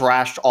just like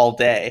trashed all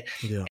day.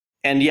 Yeah.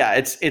 And yeah,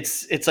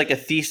 it's like a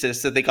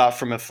thesis that they got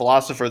from a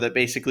philosopher that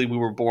basically we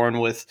were born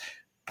with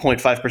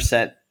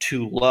 0.5%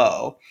 too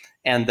low,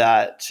 and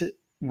that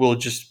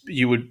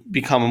you would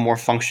become a more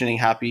functioning,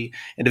 happy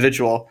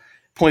individual.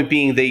 Point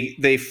being,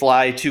 they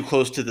fly too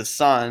close to the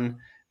sun,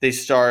 they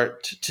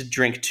start to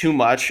drink too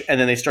much, and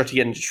then they start to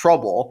get into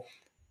trouble,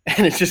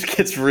 and it just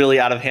gets really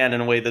out of hand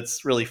in a way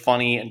that's really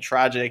funny and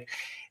tragic.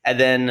 And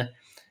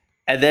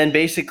then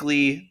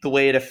basically the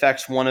way it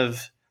affects one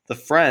of the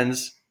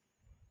friends,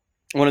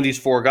 one of these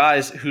four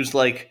guys who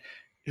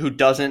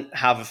doesn't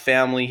have a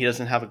family, he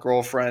doesn't have a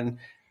girlfriend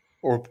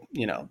or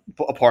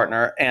a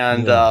partner,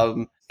 and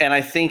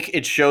I think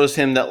it shows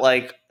him that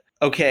like,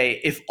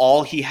 okay, if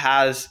all he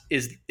has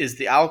is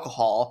the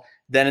alcohol,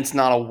 then it's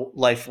not a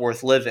life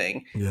worth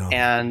living. Yeah.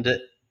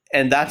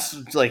 And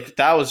that's like,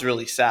 that was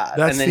really sad.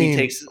 That and then scene, he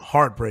takes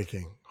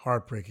heartbreaking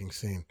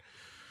scene.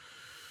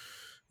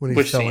 When he's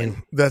which telling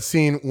scene? That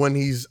scene when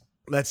he's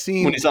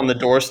on the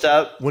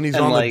doorstep.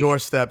 The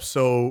doorstep.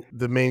 So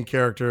the main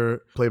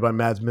character, played by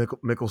Mads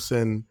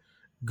Mikkelsen,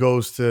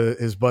 goes to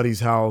his buddy's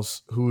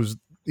house, who's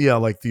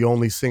like the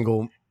only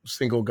single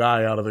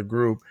guy out of the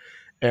group,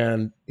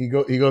 and he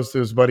goes to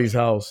his buddy's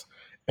house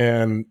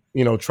and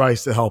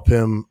tries to help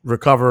him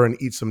recover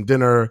and eat some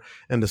dinner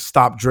and to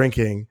stop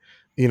drinking,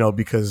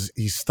 because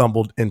he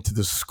stumbled into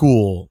the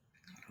school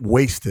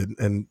wasted,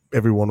 and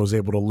everyone was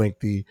able to link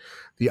the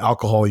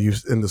alcohol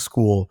use in the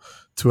school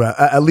to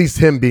at least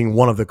him being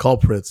one of the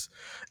culprits.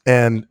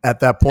 And at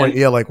that point,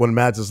 like when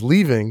Mads is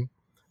leaving,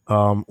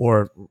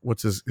 or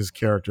what's his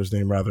character's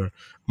name rather,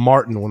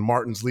 Martin, when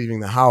Martin's leaving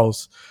the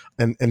house,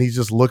 and he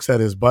just looks at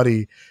his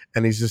buddy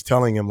and he's just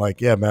telling him like,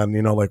 yeah, man,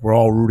 like we're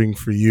all rooting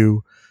for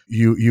you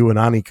and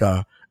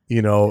Annika,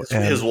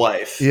 and his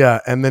wife. Yeah.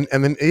 And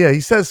then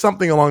he says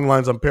something along the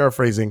lines, I'm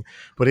paraphrasing,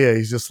 but yeah,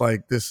 he's just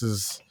like, this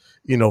is,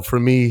 for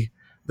me,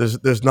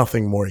 there's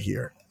nothing more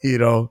here.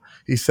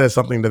 He says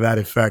something to that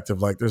effect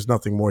of like, there's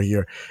nothing more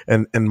here.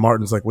 And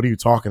Martin's like, what are you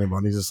talking about?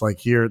 And he's just like,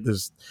 here,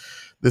 this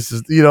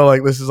is,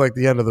 like, this is like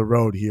the end of the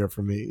road here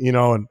for me,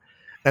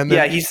 and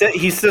then,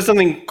 he says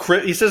something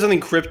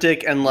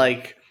cryptic and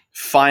like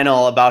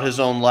final about his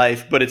own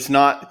life, but it's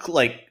not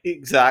like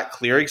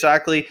exactly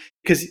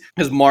because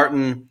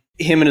Martin,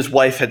 him and his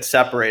wife had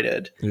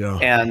separated,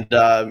 and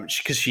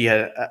because she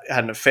had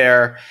an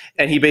affair,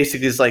 and he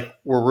basically is like,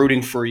 we're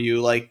rooting for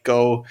you, like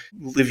go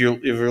live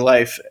your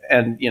life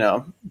and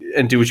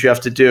and do what you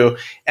have to do.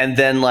 And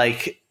then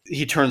like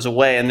he turns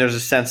away, and there's a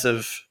sense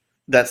of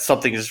that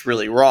something is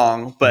really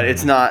wrong, but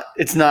it's not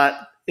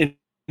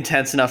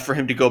intense enough for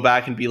him to go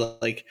back and be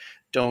like,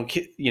 don't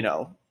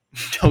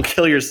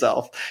kill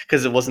yourself,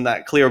 because it wasn't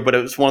that clear. But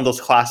it was one of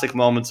those classic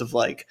moments of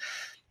like,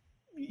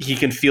 he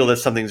can feel that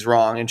something's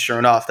wrong, and sure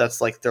enough,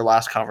 that's like their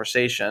last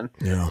conversation.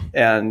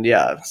 And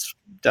it's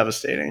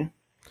devastating.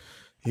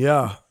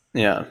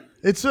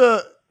 It's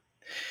the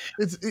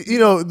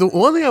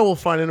one thing I will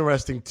find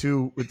interesting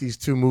too with these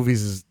two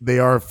movies is they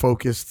are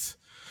focused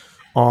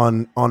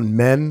on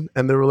men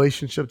and their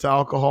relationship to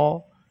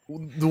alcohol.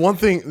 The one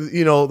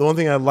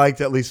thing I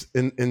liked, at least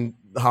in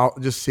how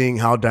just seeing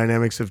how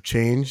dynamics have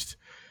changed,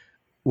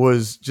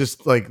 was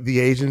just like the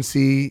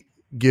agency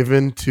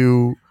given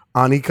to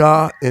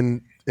Annika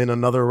in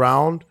another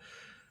round.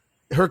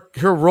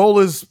 Her role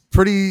is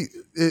pretty,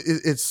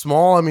 it's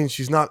small. I mean,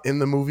 she's not in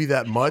the movie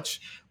that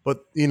much,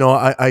 but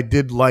I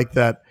did like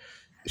that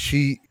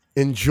she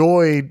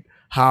enjoyed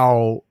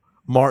how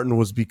Martin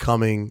was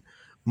becoming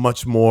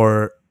much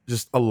more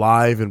just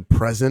alive and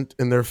present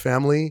in their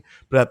family,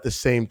 but at the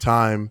same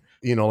time,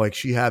 like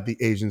she had the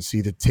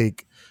agency to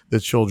take the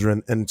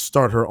children and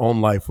start her own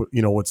life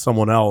with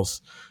someone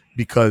else,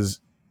 because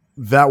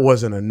that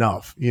wasn't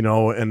enough,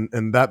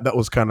 and that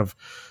was kind of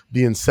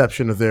the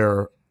inception of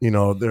their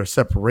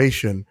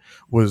separation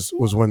was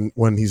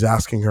when he's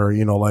asking her,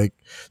 like,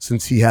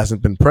 since he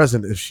hasn't been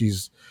present, if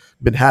she's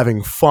been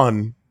having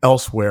fun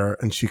elsewhere,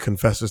 and she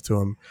confesses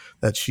to him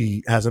that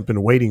she hasn't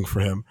been waiting for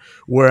him.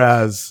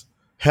 Whereas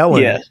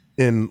Helen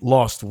in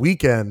Lost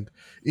Weekend,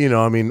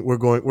 I mean,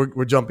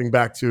 we're jumping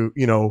back to,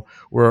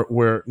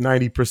 where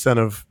 90%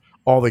 of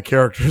all the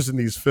characters in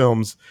these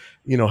films,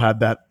 had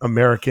that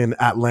American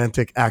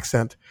Atlantic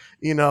accent,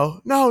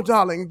 no,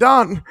 darling,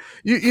 Don,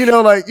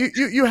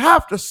 you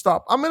have to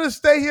stop. I'm going to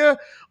stay here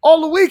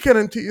all the weekend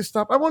until you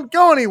stop. I won't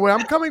go anywhere.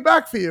 I'm coming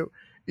back for you,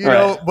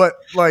 know, but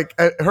like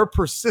her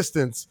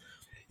persistence,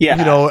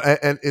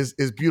 and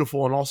is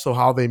beautiful. And also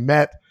how they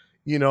met,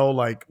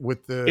 like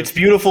with It's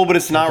beautiful, but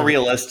it's not the,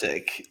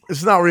 realistic.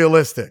 it's not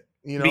realistic,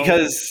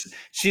 Because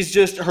she's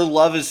just, her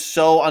love is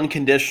so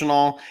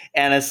unconditional,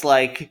 and it's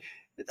like,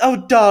 oh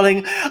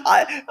darling,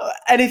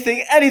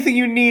 anything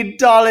you need,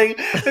 darling,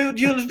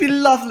 you'll be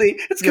lovely,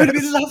 it's going to be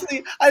Yes.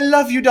 lovely, I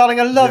love you, darling,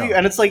 I love you. Yeah.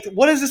 And it's like,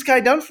 what has this guy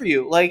done for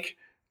you? Like,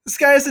 this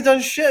guy hasn't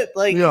done shit.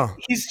 Like, Yeah.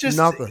 he's just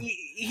Nothing.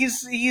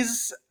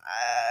 he's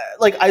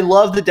like, I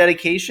love the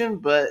dedication,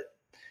 but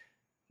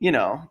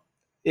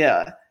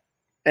yeah.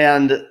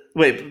 And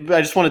wait,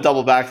 I just want to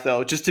double back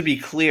though, just to be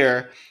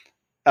clear.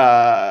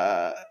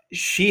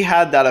 She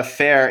had that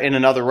affair in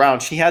another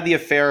round. She had the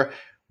affair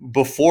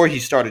before he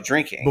started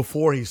drinking.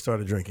 Before he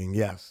started drinking,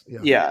 yes.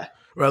 Yeah.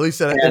 Or at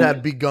least it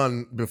had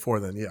begun before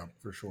then. Yeah,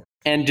 for sure.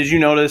 And did you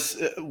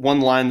notice one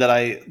moment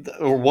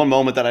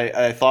that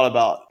I thought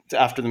about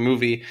after the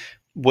movie,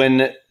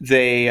 when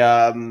they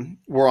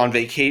were on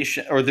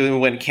vacation, or they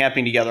went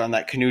camping together on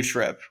that canoe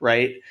trip,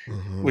 right?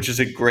 Mm-hmm. Which is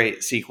a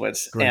great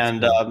sequence.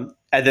 And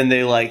then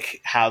they like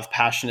have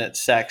passionate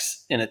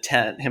sex in a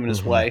tent, him and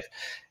his wife.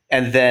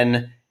 And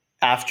then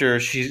after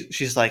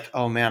she's like,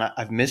 oh man,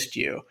 I've missed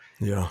you.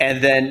 Yeah.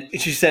 And then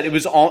she said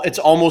it's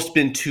almost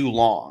been too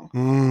long.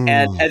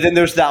 And then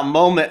there's that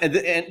moment,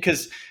 and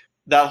because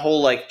that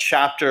whole like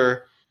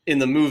chapter in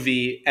the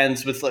movie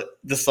ends with like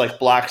this like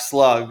black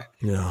slug.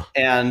 Yeah.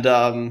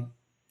 And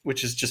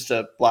which is just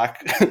a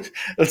black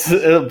it's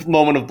a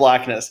moment of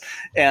blackness.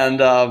 And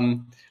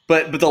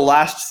but the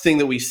last thing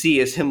that we see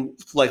is him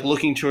like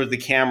looking toward the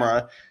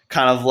camera,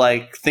 kind of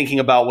like thinking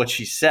about what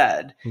she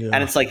said. Yeah.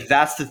 And it's like,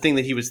 that's the thing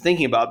that he was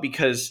thinking about,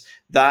 because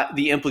that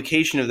the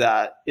implication of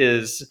that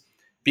is,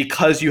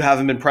 because you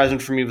haven't been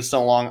present for me for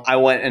so long, I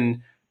went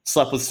and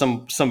slept with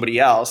somebody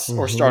else,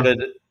 or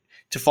started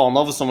to fall in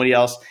love with somebody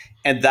else,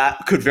 and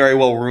that could very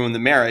well ruin the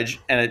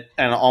marriage, and it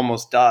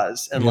almost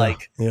does. And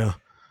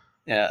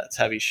it's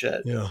heavy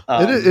shit. Yeah,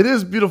 it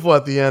is beautiful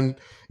at the end,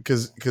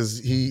 because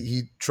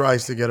he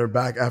tries to get her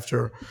back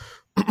after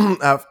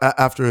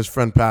after his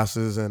friend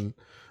passes, and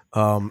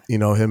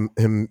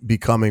him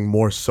becoming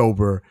more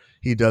sober.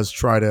 He does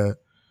try to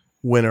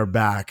win her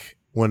back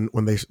when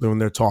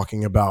they're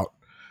talking about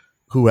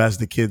who has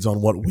the kids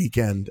on what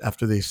weekend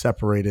after they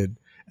separated.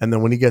 And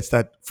then when he gets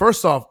that,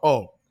 first off,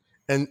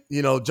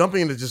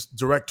 jumping into just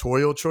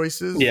directorial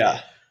choices.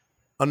 Yeah.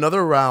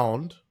 Another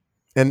round.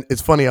 And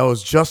it's funny, I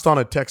was just on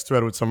a text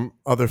thread with some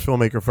other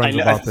filmmaker friends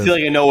about this. I feel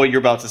like I know what you're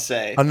about to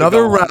say.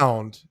 Another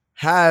round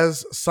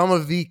has some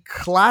of the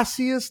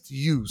classiest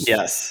use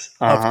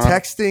of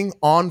texting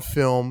on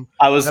film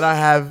that I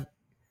have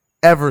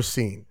ever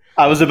seen.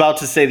 I was about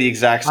to say the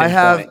exact same thing. I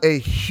have a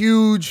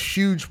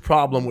huge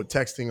problem with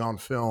texting on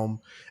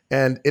film,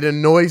 and it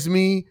annoys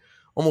me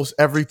almost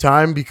every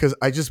time, because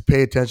I just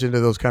pay attention to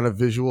those kind of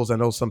visuals. I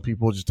know some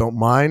people just don't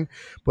mind,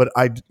 but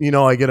I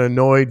get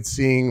annoyed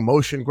seeing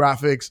motion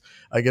graphics.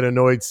 I get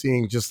annoyed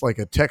seeing just like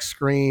a text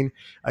screen.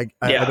 I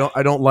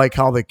don't like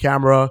how the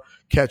camera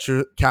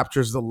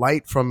captures the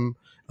light from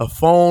a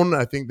phone.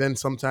 I think then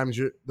sometimes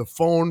the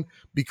phone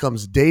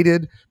becomes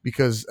dated,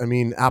 because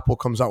Apple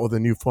comes out with a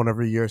new phone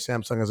every year,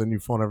 Samsung has a new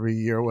phone every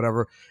year,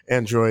 whatever,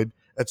 Android,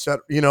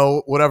 etc.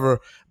 Whatever.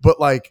 But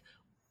like,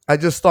 I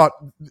just thought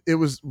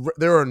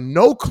there are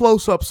no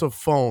close-ups of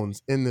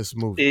phones in this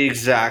movie.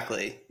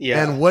 Exactly.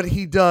 Yeah. And what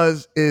he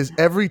does is,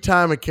 every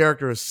time a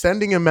character is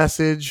sending a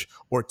message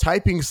or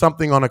typing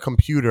something on a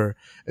computer,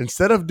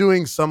 instead of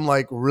doing some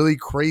like really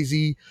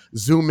crazy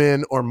zoom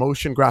in or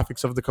motion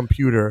graphics of the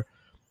computer,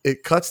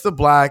 it cuts to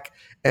black,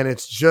 and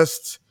it's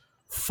just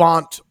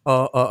font,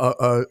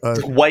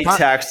 white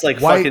text, like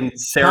white, fucking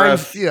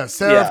serif.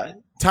 Serif.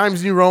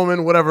 Times New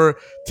Roman, whatever,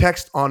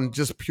 text on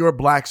just pure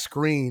black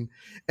screen.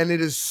 And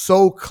it is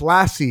so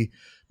classy,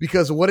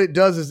 because what it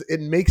does is it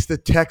makes the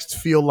text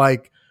feel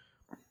like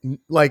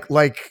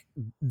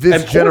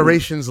this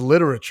generation's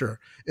literature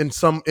in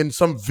some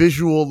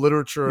visual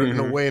literature in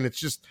a way. And it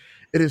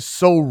is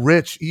so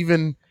rich,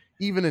 even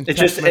in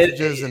text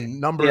messages and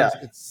numbers. Yeah.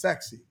 It's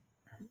sexy.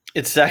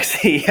 It's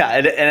sexy. Yeah.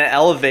 And it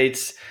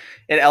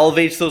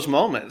elevates those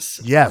moments.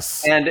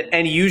 Yes.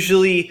 And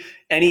usually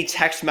any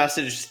text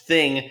message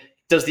thing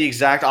does the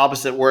exact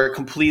opposite, where it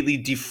completely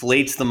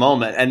deflates the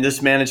moment, and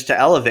this managed to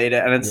elevate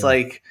it. And it's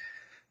like,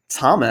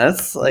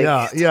 Thomas, like,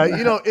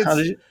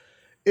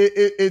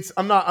 it's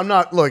I'm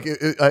not look,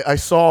 I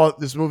saw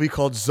this movie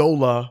called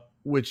Zola,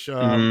 which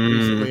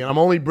recently, and I'm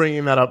only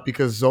bringing that up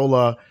because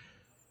Zola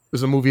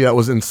is a movie that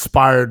was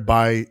inspired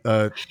by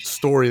a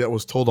story that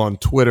was told on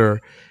Twitter,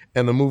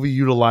 and the movie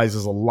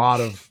utilizes a lot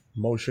of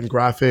motion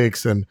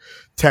graphics and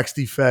text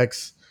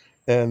effects,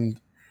 and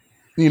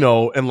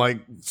and like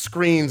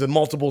screens and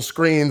multiple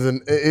screens,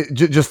 and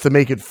just to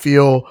make it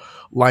feel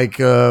like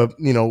a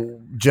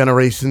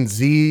Generation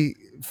Z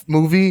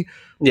movie.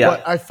 Yeah.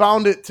 But I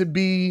found it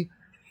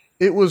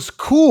was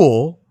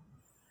cool,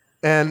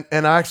 and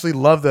I actually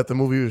love that the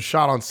movie was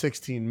shot on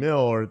 16 mil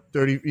or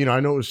 30. I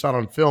know it was shot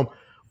on film,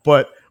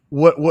 but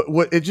what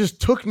it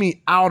just took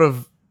me out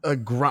of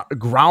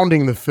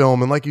grounding the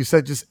film, and like you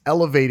said, just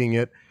elevating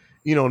it,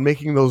 and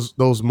making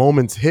those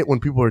moments hit when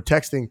people are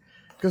texting,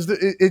 because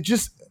it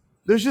just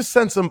there's just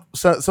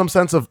some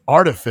sense of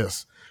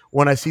artifice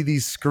when I see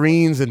these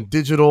screens and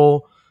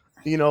digital,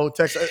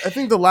 text. I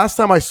think the last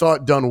time I saw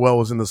it done well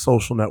was in The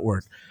Social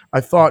Network.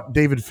 I thought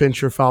David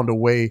Fincher found a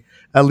way,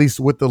 at least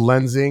with the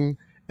lensing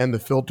and the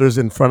filters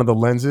in front of the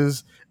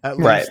lenses, at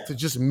Right. least to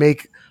just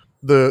make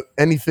the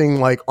anything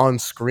like on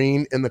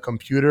screen in the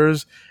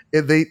computers,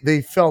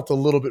 they felt a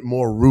little bit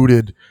more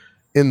rooted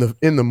in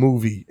the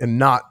movie and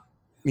not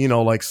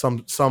like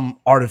some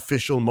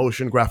artificial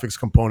motion graphics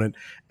component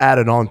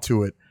added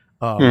onto it,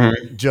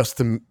 Mhm. just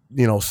to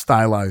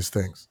stylize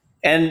things.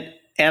 And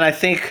I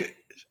think,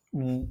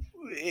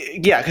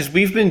 yeah, because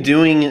we've been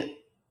doing,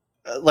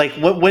 like,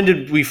 when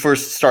did we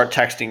first start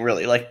texting?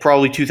 Really, like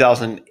probably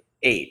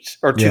 2008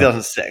 or Yeah,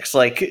 2006.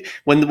 Like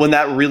when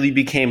that really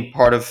became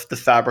part of the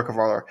fabric of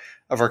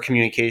our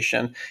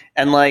communication.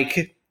 And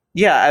like,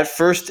 yeah, at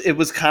first it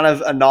was kind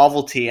of a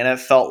novelty, and it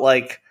felt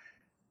like,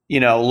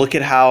 look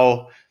at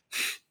how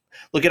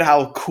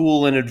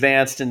cool and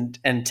advanced and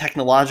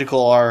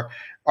technological our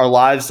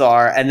lives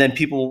are, and then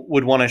people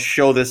would want to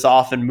show this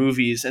off in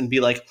movies and be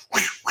like,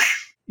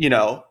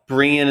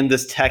 bring in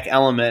this tech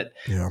element.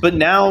 yeah, But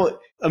now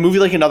a movie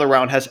like Another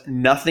Round has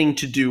nothing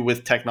to do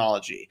with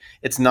technology.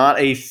 It's not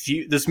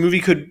this movie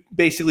could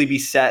basically be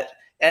set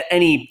at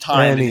any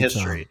time in anytime.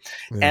 history.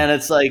 Yeah, And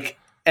it's like,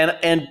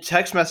 and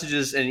text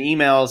messages and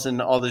emails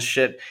and all this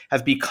shit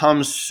have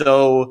become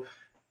so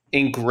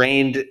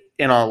ingrained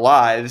in our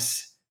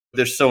lives.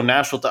 They're so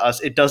natural to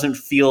us. It doesn't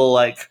feel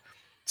like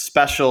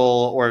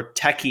special or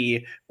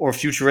techie or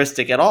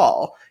futuristic at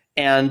all.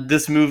 And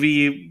this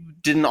movie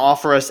didn't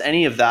offer us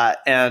any of that,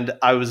 and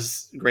I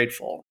was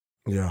grateful.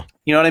 yeah,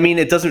 You know what I mean?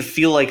 It doesn't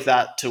feel like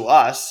that to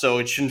us, so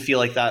it shouldn't feel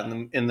like that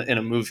in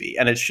a movie,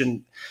 and it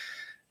shouldn't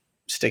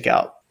stick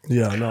out.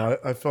 yeah. No,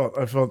 I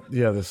felt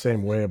yeah the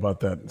same way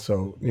about that.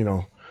 So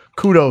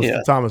kudos to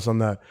Yeah. Thomas on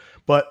that.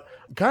 But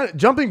kind of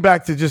jumping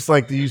back to just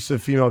like the use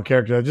of female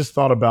characters, I just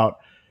thought about.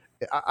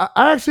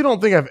 I actually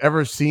don't think I've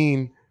ever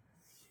seen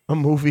a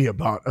movie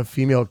about a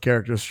female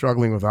character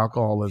struggling with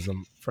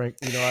alcoholism. Frank,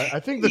 I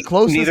think the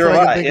closest Neither that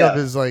have I can I. think of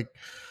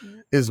Yeah.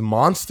 is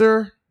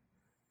Monster.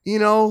 The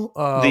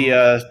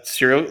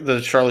the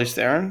Charlize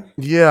Theron.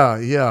 Yeah,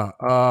 yeah.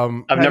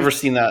 I've never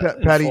seen that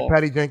in full.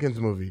 Patty Jenkins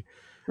movie.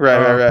 Right,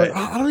 right, But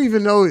right. I don't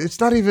even know. It's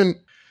not even.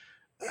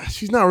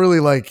 She's not really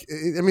like.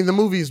 I mean, the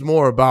movie's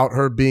more about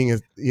her being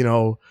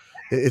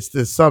it's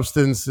the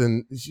substance,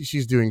 and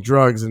she's doing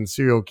drugs and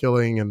serial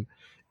killing, and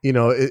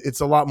it's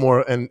a lot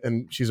more.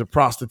 And she's a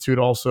prostitute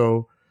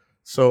also.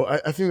 So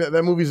I think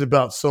that movie's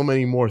about so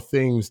many more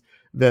things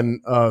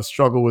than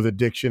struggle with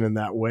addiction in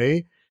that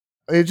way.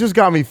 It just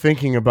got me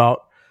thinking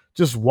about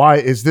just why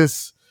is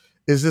this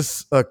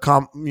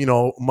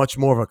much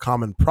more of a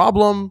common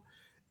problem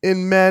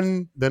in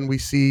men than we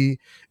see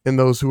in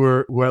those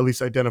who at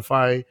least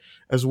identify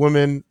as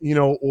women,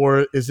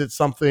 or is it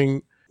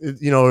something,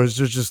 is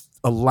there just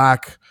a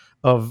lack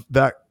of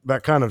that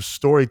kind of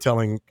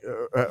storytelling,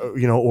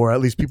 or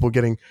at least people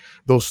getting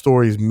those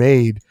stories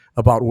made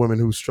about women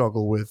who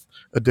struggle with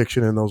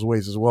addiction in those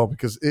ways as well,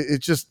 because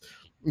it just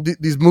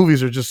these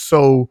movies are just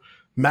so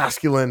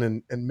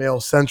masculine and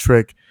male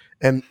centric,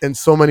 and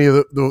so many of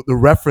the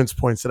reference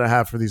points that I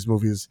have for these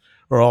movies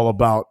are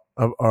about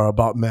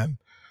men.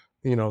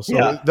 So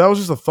Yeah. that was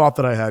just a thought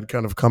that I had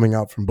kind of coming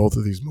out from both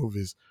of these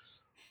movies.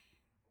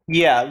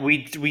 Yeah,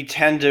 we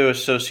tend to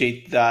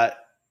associate that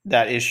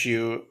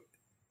issue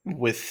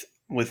with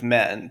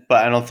men,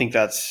 but I don't think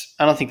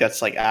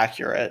that's like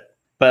accurate.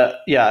 But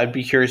yeah, I'd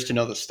be curious to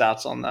know the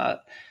stats on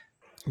that.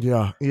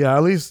 Yeah, yeah.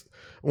 At least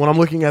when I'm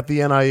looking at the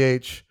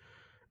NIH,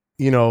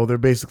 they're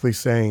basically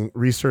saying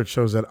research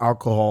shows that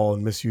alcohol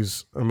and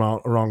misuse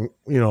amount around,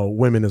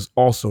 women is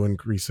also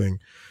increasing.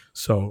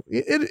 So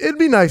it'd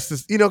be nice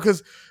to,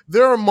 because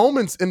there are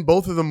moments in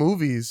both of the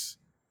movies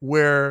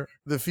where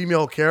the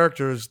female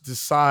characters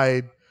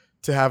decide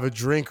to have a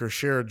drink or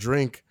share a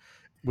drink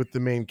with the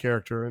main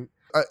character. And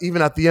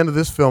even at the end of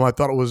this film, I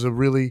thought it was a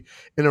really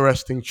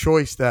interesting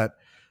choice that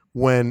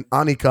when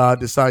Annika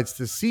decides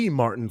to see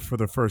Martin for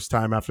the first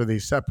time after they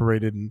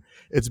separated, and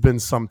it's been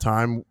some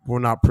time, we're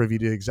not privy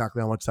to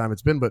exactly how much time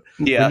it's been, but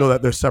we Yeah, know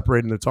that they're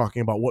separated and they're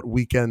talking about what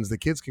weekends the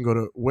kids can go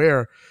to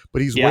where,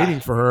 but he's yeah, waiting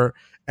for her.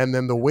 And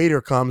then the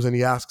waiter comes and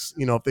he asks,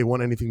 if they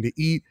want anything to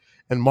eat.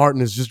 And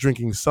Martin is just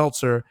drinking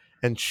seltzer,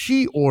 and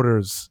she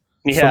orders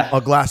yeah,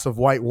 a glass of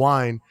white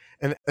wine.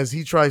 And as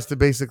he tries to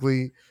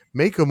basically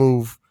make a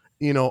move,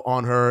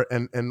 on her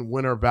and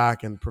win her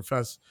back and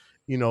profess,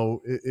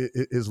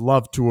 his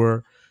love to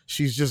her,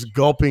 she's just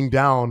gulping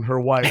down her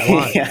white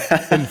wine in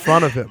yeah.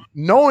 front of him,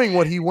 knowing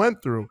what he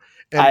went through.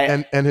 And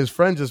I and his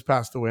friend just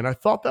passed away. And I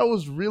thought that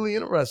was really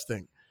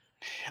interesting.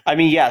 I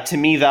mean, yeah, to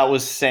me that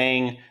was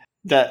saying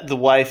that the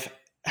wife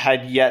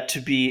had yet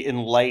to be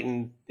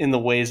enlightened in the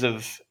ways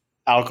of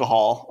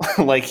alcohol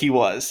like he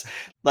was.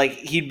 Like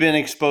he'd been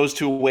exposed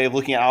to a way of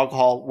looking at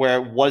alcohol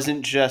where it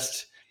wasn't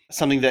just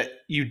something that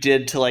you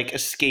did to like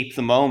escape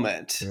the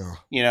moment, Yeah.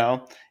 you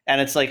know? And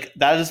it's like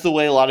that is the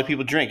way a lot of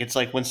people drink. It's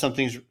like when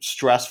something's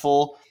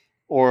stressful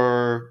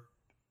or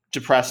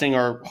depressing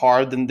or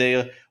hard, then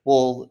they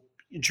will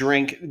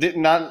drink,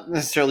 not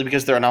necessarily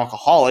because they're an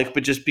alcoholic,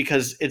 but just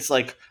because it's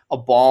like a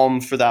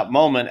balm for that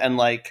moment. And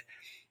like,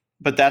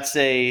 but that's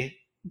a,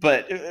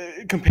 but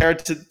compared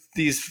to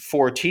these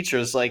four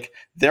teachers, like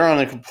they're on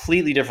a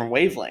completely different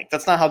wavelength.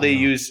 That's not how they Yeah.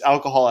 use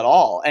alcohol at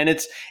all. And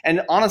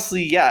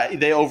honestly, yeah,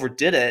 they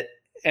overdid it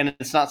and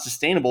it's not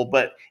sustainable,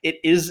 but it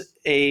is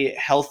a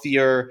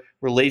healthier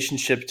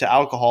relationship to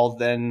alcohol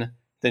than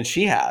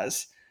she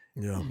has.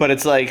 Yeah. But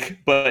it's like,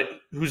 but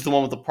who's the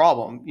one with the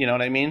problem? You know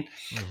what I mean?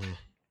 Mm-hmm.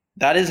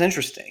 That is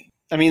interesting.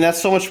 I mean,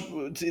 that's so much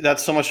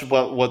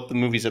what the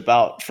movie's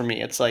about for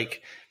me. It's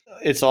like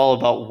it's all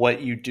about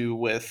what you do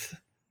with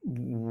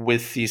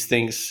these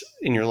things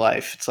in your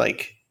life. It's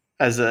like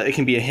it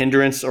can be a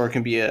hindrance or it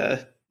can be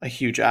a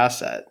huge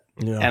asset.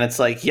 Yeah. And it's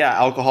like, yeah,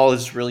 alcohol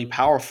is really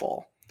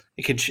powerful.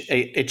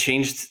 It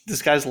changed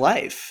this guy's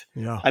life.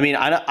 Yeah. I mean,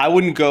 I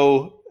wouldn't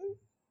go.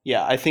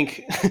 Yeah, I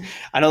think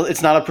I know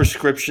it's not a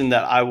prescription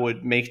that I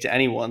would make to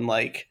anyone.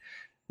 Like,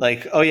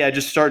 oh yeah,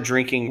 just start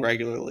drinking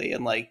regularly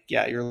and like,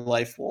 yeah, your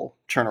life will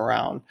turn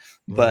around.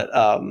 Right.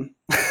 But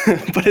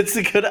but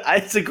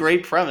it's a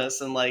great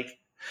premise. And like,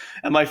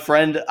 and my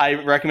friend, I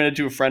recommended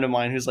to a friend of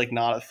mine who's like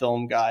not a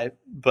film guy,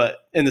 but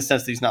in the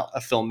sense that he's not a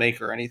filmmaker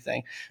or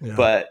anything. Yeah.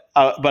 But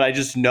I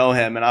just know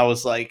him, and I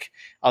was like,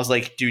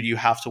 dude, you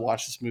have to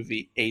watch this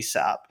movie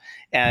ASAP.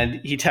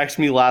 And he texted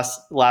me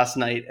last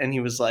night, and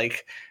he was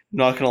like,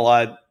 not gonna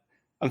lie,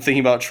 I'm thinking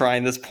about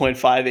trying this point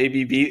 0.5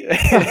 ABV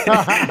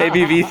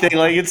ABV thing.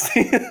 Like it's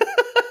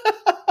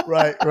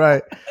Right.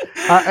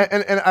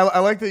 I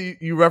like that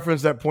you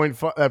referenced that point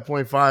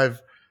 .5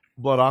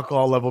 blood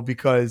alcohol level,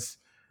 because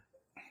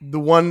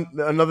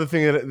another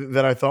thing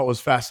that I thought was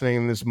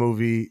fascinating in this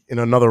movie, in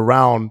another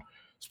round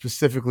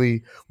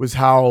specifically, was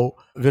how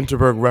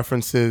Vinterberg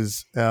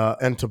references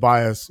and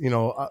Tobias,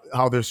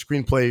 how their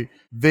screenplay,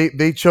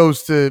 they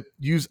chose to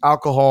use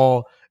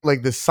alcohol,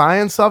 like the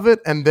science of it,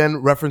 and then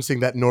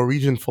referencing that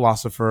Norwegian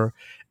philosopher,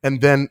 and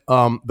then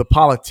the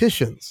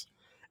politicians.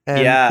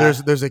 And yeah,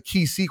 there's a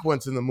key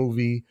sequence in the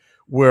movie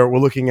where we're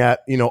looking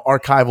at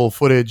archival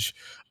footage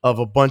of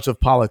a bunch of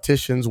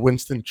politicians,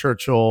 Winston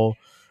Churchill,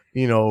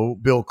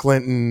 Bill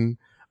Clinton,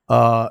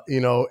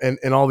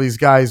 and all these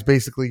guys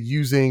basically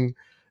using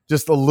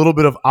just a little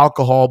bit of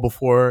alcohol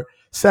before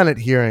Senate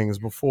hearings,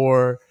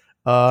 before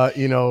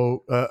going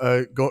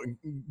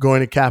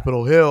to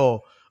Capitol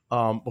Hill,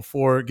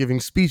 before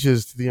giving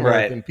speeches to the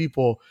American right.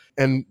 people,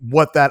 and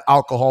what that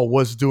alcohol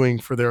was doing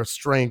for their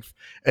strength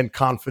and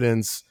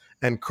confidence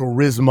and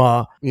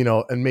charisma,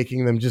 and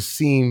making them just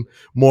seem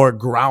more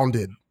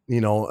grounded,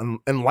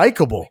 and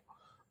likable.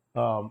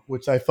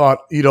 Which I thought,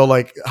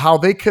 like how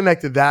they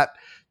connected that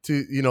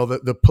to,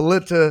 the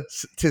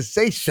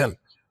politicization.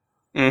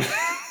 Mm.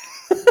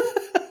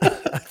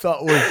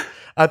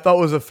 I thought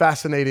was a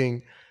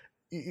fascinating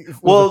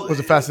Well, was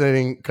a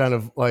fascinating kind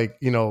of like,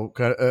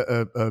 kind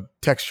of a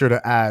texture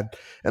to add,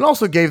 and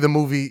also gave the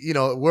movie,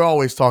 we're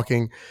always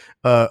talking,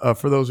 for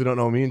those who don't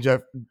know, me and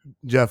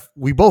Jeff,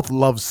 we both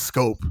love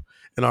scope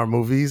in our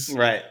movies,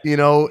 right.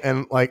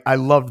 and like I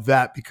loved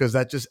that because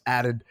that just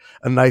added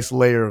a nice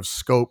layer of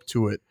scope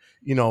to it.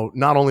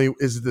 Not only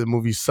is the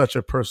movie such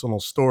a personal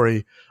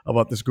story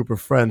about this group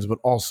of friends, but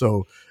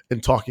also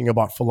in talking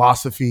about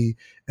philosophy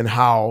and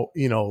how,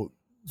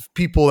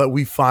 people that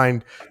we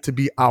find to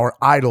be our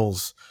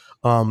idols,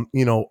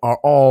 are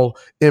all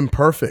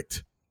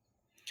imperfect.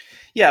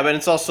 Yeah, but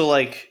it's also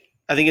like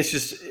I think it's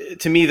just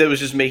to me that was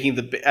just making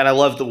and I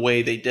love the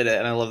way they did it,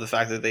 and I love the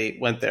fact that they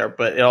went there.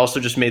 But it also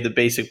just made the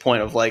basic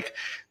point of like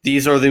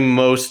these are the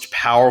most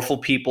powerful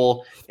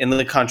people in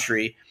the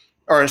country,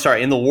 or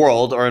sorry, in the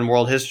world or in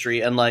world history,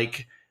 and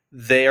like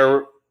they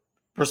are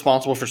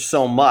responsible for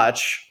so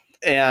much,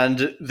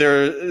 and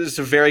there is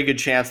a very good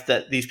chance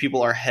that these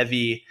people are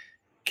heavy,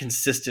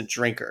 consistent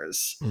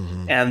drinkers,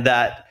 Mm-hmm. and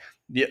that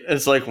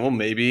it's like, well,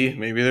 maybe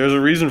there's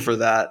a reason for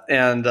that,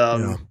 and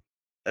Yeah.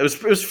 it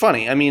was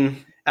funny. I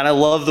mean, and I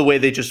love the way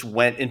they just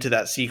went into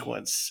that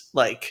sequence.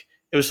 Like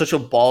it was such a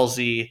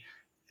ballsy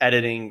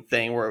editing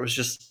thing where it was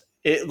just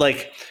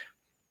like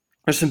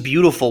there's some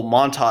beautiful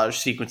montage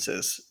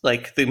sequences.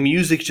 Like the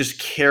music just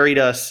carried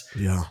us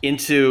Yeah.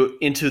 into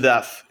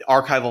that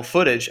archival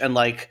footage, and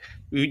like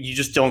you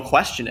just don't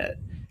question it.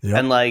 Yep.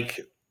 And like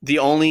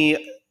one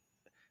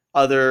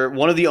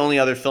of the only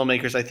other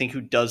filmmakers I think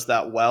who does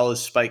that well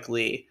is Spike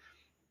Lee,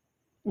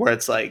 where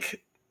it's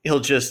like he'll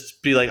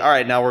just be like, all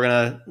right, now we're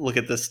gonna look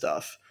at this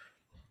stuff.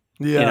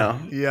 Yeah.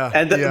 Yeah.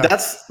 And yeah.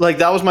 that's like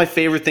that was my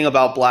favorite thing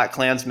about Black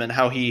Klansman,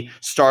 how he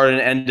started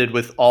and ended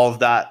with all of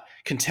that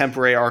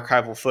contemporary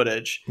archival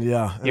footage.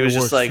 Yeah, He was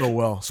just like, so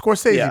well.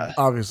 Scorsese, yeah,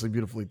 obviously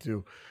beautifully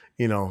too.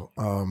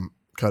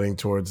 Cutting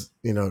towards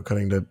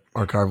cutting to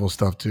archival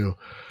stuff too.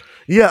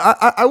 Yeah,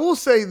 I will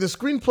say the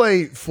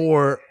screenplay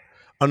for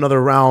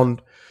Another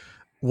Round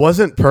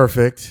wasn't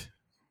perfect.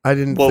 I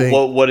didn't think.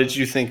 What did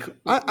you think?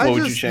 What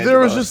would you change there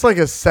was about just like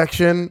a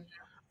section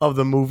of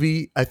the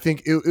movie. I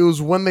think it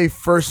was when they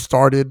first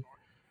started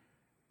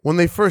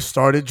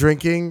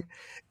drinking.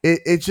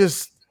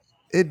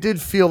 It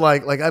did feel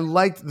like I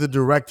liked the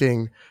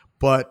directing,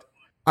 but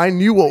I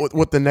knew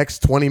what the next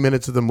 20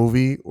 minutes of the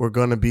movie were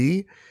going to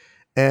be,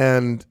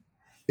 and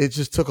it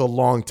just took a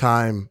long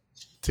time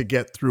to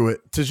get through it,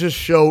 to just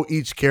show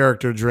each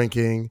character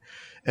drinking,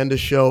 and to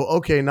show,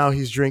 okay, now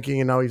he's drinking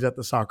and now he's at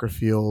the soccer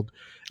field.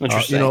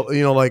 Interesting.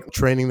 Like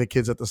training the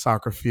kids at the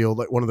soccer field,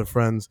 like one of the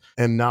friends,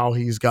 and now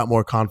he's got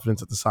more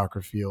confidence at the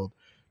soccer field.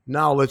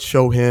 Now let's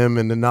show him,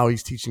 and then now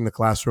he's teaching the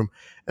classroom,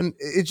 and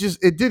it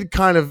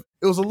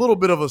was a little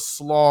bit of a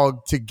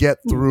slog to get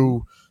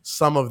through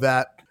some of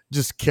that,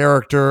 just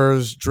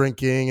characters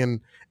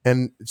drinking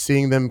and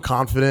seeing them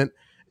confident.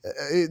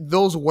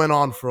 Those went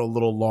on for a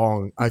little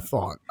long. I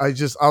thought. I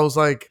was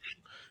like,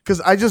 because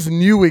I just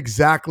knew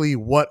exactly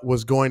what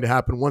was going to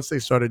happen once they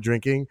started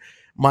drinking.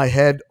 My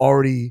head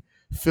already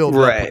filled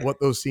up with Right. what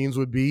those scenes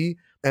would be,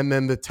 and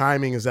then the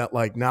timing is that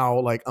like now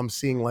like I'm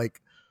seeing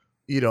like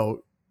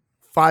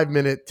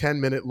 5-minute,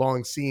 10-minute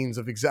long scenes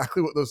of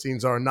exactly what those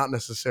scenes are, not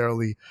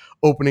necessarily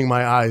opening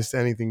my eyes to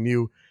anything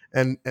new.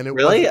 And it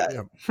Really?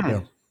 wasn't.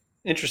 Yeah.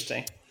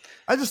 Interesting.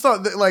 I just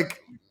thought that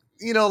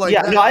Yeah, no,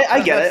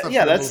 I get it. stuff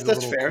Yeah, could have moved a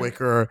that's little fair.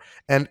 quicker.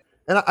 And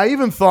I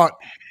even thought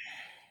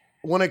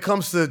when it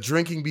comes to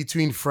drinking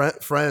between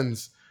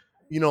friends,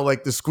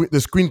 like the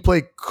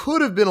screenplay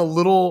could have been a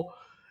little.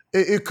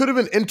 It could have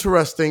been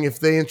interesting if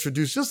they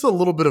introduced just a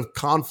little bit of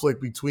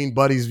conflict between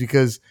buddies.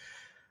 Because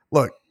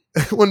look,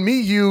 when me,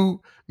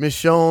 you,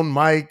 Michonne,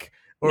 Mike,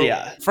 or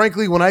Yeah.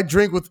 frankly, when I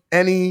drink with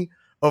any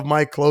of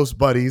my close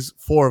buddies,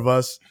 4 of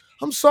us,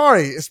 I'm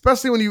sorry,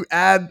 especially when you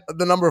add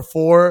the number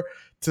 4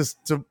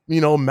 to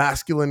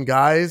masculine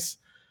guys.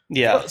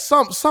 Yeah.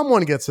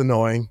 Someone gets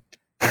annoying.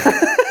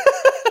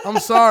 I'm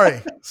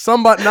sorry.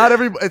 Somebody, not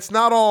everybody. It's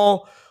not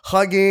all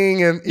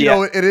hugging, and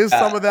it is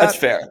some of that. That's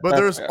fair. But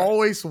there's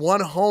always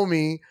one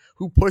homie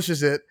who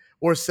pushes it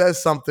or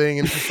says something,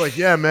 and it's just like,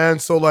 yeah, man.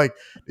 So like,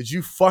 did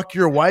you fuck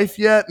your wife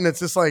yet? And it's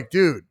just like,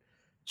 dude,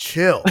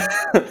 chill.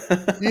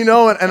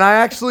 And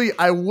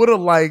I would have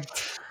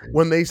liked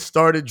when they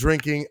started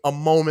drinking a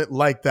moment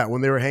like that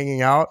when they were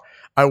hanging out.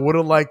 I would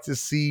have liked to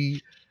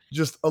see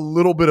just a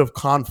little bit of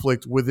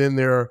conflict within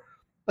their.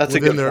 That's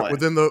within a good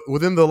point.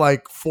 within the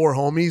like 4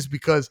 homies,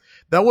 because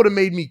that would have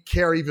made me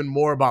care even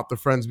more about the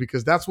friends,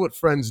 because that's what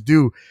friends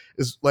do,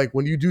 is like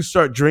when you do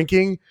start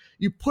drinking,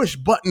 you push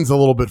buttons a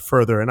little bit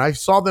further. And I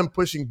saw them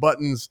pushing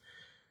buttons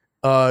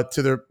to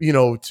their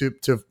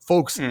to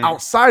folks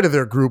outside of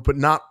their group, but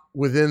not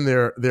within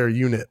their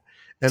unit.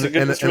 And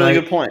that's a really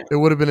good point. It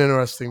would have been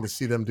interesting to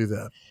see them do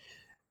that.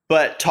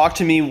 But talk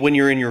to me when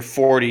you're in your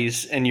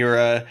 40s and you're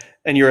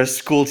a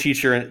school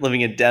teacher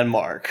living in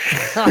Denmark.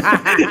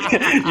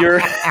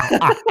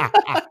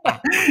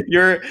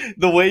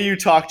 The way you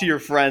talk to your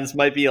friends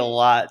might be a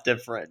lot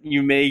different.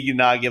 You may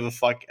not give a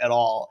fuck at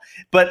all.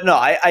 But no,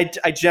 I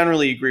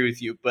generally agree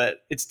with you. But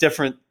it's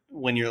different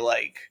when you're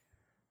like,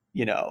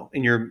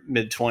 in your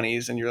mid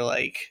 20s and you're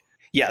like,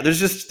 yeah, there's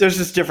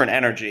just different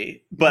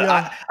energy. But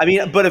yeah.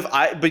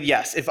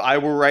 If I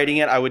were writing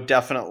it, I would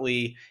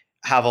definitely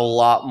have a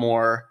lot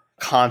more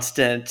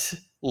constant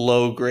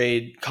low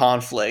grade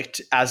conflict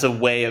as a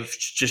way of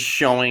just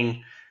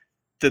showing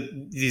that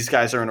these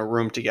guys are in a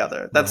room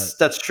together.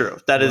 That's true.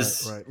 That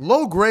is right.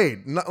 Low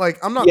grade. Not, like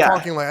I'm not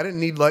talking like I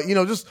didn't need like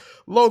just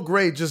low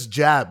grade, just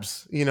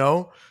jabs.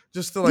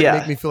 Just to like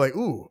make me feel like,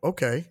 ooh,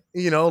 okay.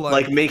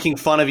 Like making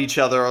fun of each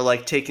other or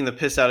like taking the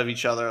piss out of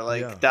each other.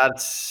 Like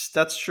that's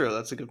true.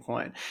 That's a good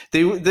point.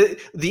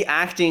 The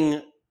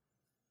acting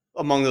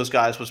among those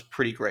guys was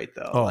pretty great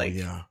though. Oh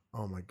yeah.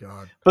 Oh my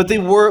God. But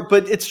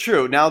it's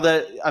true. Now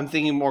that I'm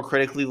thinking more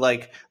critically,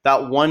 like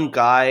that one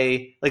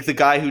guy, like the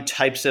guy who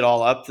types it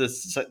all up, the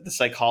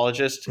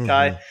psychologist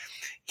guy,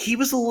 he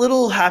was a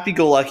little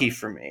happy-go-lucky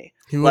for me.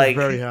 He was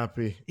very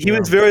happy. He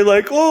was very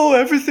like, oh,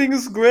 everything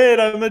is great.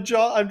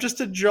 I'm just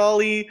a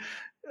jolly,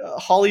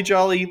 holly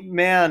jolly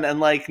man. And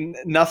like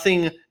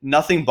nothing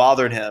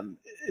bothered him.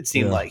 It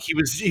seemed like he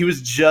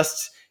was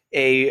just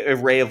a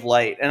ray of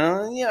light.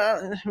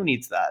 And who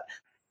needs that?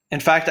 In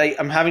fact,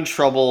 I'm having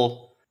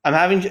trouble.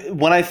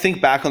 When I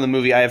think back on the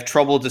movie, I have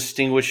trouble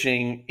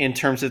distinguishing in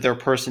terms of their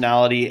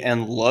personality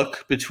and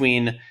look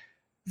between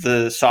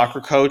the soccer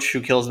coach who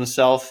kills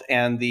himself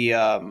and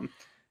the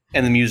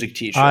music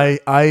teacher.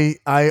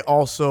 I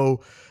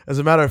also, as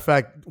a matter of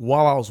fact,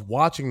 while I was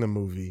watching the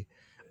movie,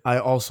 I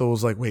also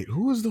was like, wait,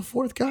 who is the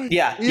 4th guy?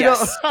 Yeah.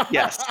 Yes.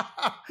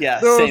 Yeah.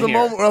 There was a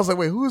moment where I was like,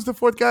 wait, who is the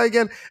 4th guy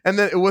again? And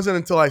then it wasn't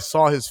until I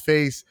saw his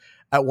face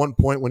at one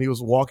point when he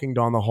was walking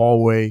down the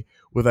hallway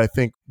with, I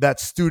think, that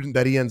student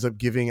that he ends up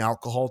giving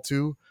alcohol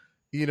to,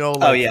 he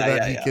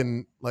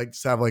can like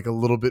just have like a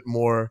little bit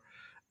more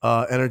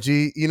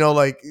energy,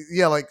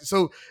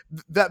 so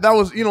that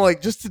was,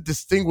 like just to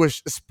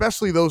distinguish,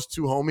 especially those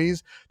 2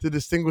 homies, to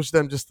distinguish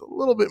them just a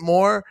little bit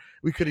more,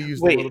 we could have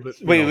used a little bit.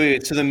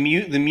 Wait. So the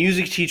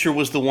music teacher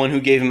was the one who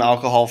gave him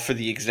alcohol for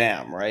the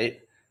exam, right?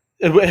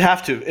 It would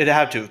have to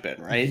have been,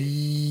 right?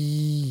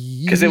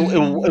 Because it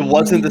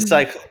wasn't the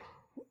psych.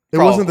 It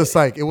wasn't the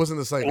psych. It wasn't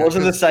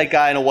the psych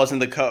guy, and it wasn't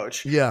the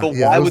coach. Yeah. But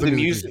why would the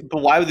music?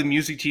 But why would the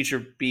music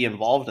teacher be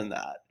involved in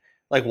that?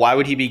 Like, why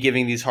would he be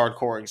giving these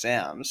hardcore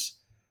exams?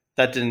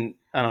 That didn't.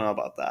 I don't know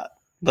about that.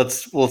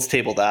 Let's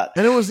table that.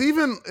 And it was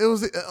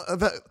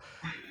that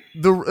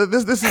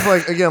this is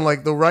like, again,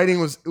 like the writing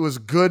was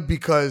good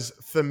because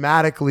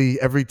thematically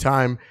every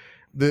time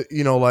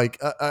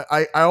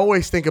I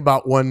always think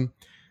about when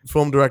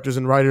film directors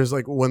and writers,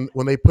 like when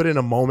they put in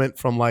a moment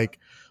from like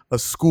a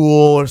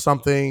school or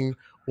something,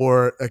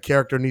 or a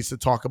character needs to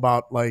talk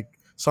about like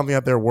something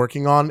that they're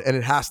working on and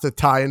it has to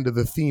tie into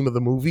the theme of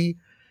the movie,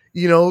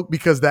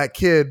 because that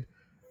kid,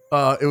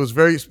 it was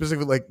very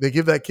specific. Like they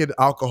give that kid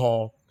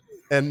alcohol,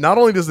 and not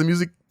only does the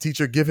music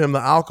teacher give him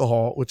the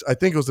alcohol, which I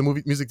think it was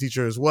the music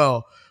teacher as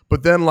well,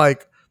 but then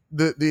like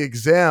the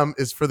exam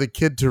is for the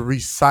kid to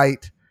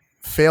recite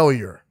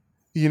failure,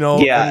 and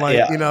Yeah, like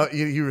yeah,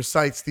 he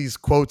recites these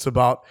quotes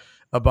about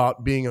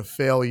being a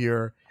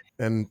failure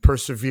and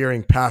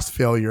persevering past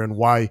failure and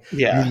why you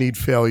yeah. need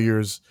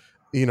failures,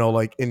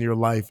 like in your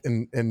life,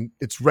 and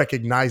it's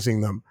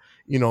recognizing them,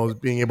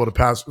 being able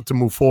to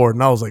move forward.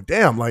 And I was like,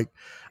 damn, like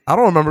I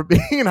don't remember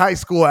being in high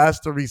school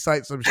asked to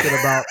recite some shit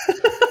about,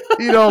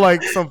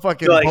 like some They're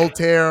fucking like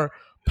Voltaire, they're like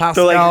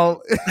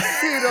Pascal,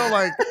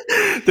 like,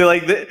 they're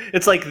like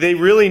it's like they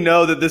really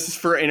know that this is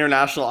for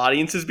international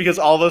audiences, because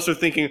all of us are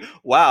thinking,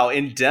 wow,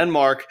 in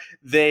Denmark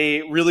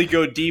they really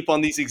go deep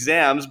on these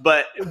exams,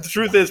 but the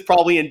truth is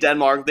probably in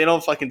Denmark they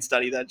don't fucking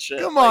study that shit.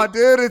 come Like, on,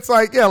 dude. It's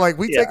like, yeah, like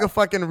we yeah, take a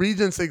fucking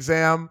Regents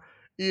exam,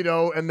 and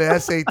the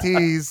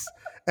SATs,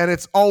 and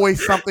it's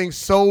always something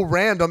so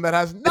random that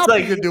has it's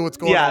nothing like, to do with what's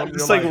going yeah, on in your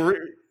it's like life.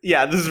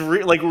 yeah, this is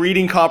like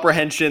reading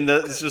comprehension.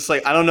 That's just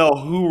like, I don't know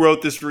who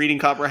wrote this reading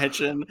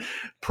comprehension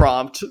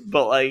prompt,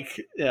 but like,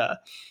 yeah.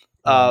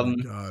 Oh my Um,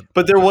 god.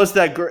 but there was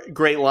that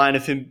great line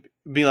of him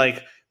being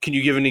like, "Can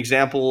you give an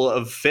example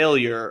of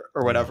failure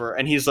or Yeah. whatever?"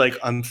 And he's like,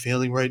 "I'm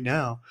failing right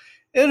now."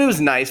 And it was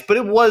nice, but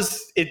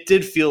it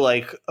did feel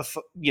like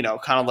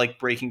kind of like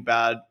Breaking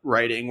Bad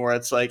writing, where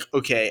it's like,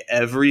 okay,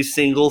 every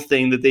single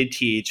thing that they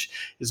teach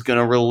is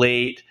gonna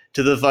relate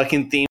to the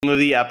fucking theme of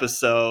the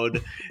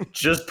episode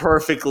just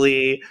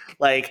perfectly.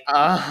 Like,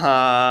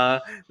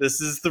 this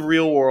is the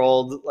real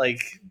world.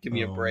 Like, give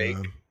me a Oh break.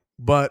 man.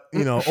 But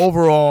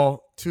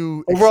overall,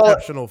 two Overall,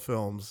 exceptional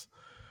films.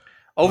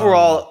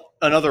 Overall,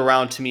 Another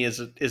Round to me is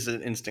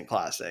an instant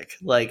classic.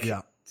 Like,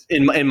 Yeah.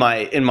 in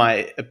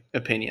my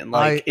opinion,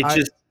 like it I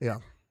just, yeah.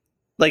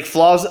 like,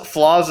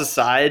 flaws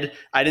aside,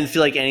 I didn't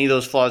feel like any of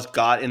those flaws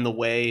got in the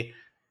way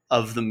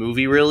of the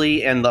movie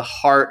really, and the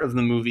heart of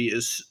the movie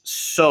is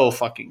so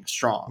fucking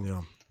strong.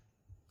 Yeah.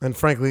 And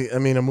frankly, I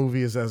mean, a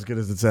movie is as good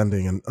as its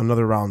ending, and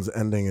Another Round's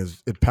ending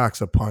it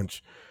packs a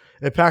punch.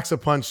 It packs a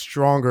punch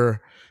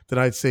stronger than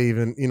I'd say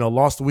even,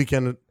 Lost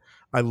Weekend.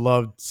 I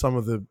loved some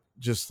of the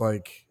just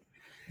like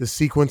the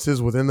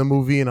sequences within the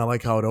movie, and I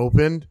like how it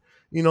opened.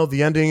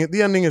 The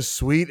ending is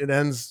sweet. It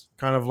ends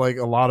kind of like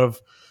a lot of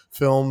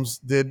films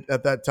did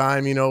at that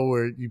time,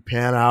 where you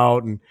pan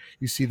out and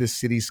you see the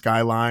city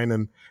skyline,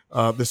 and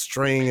the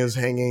string is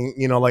hanging,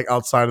 like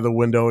outside of the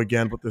window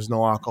again, but there's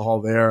no alcohol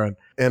there,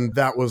 and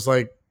that was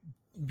like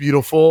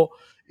beautiful,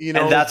 And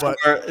but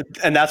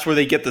that's where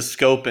they get the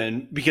scope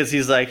in, because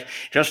he's like,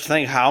 just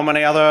think how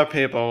many other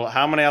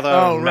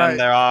oh men right,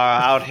 there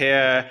are out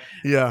here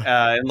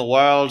yeah, in the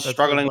world that's the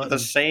struggling with the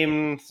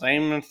button,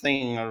 same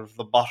thing of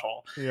the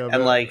bottle. yeah, And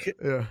man, like,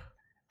 yeah,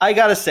 I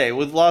gotta say,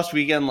 with Lost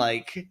Weekend,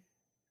 like,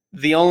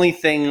 the only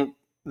thing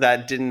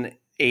that didn't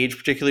age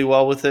particularly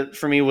well with it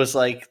for me was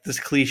like this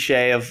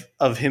cliche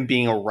of him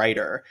being a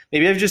writer.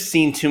 Maybe I've just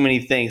seen too many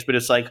things, but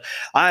it's like,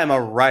 I am a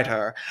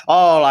writer.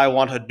 All I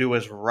want to do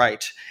is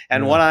write.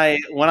 And yeah,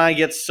 when I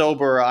get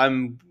sober,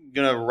 I'm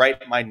gonna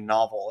write my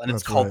novel, and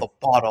it's that's called right. The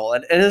Bottle.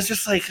 And it's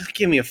just like,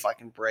 give me a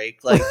fucking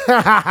break. Like,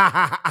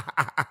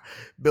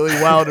 Billy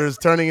Wilder's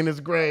turning in his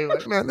grave,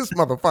 like, man, this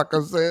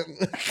motherfucker said.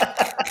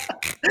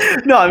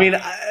 no, I mean, yeah,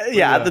 at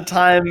Yeah, the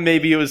time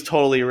maybe it was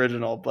totally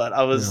original, but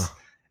I yeah, was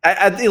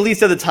at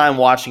least at the time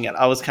watching it,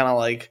 I was kind of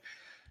like,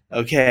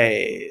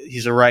 okay,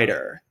 he's a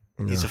writer.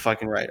 He's yeah. a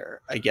fucking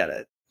writer. I get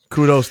it.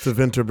 Kudos to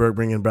Vinterberg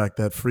bringing back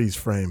that freeze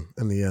frame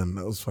in the end.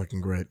 That was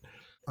fucking great.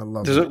 I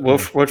loved Does it. it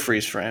what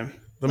freeze frame?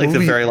 The Like the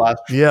movie, very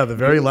last. yeah, the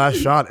very last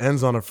shot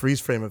ends on a freeze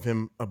frame of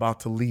him about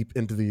to leap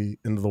into the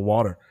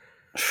water.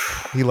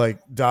 He like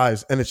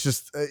dies, and it's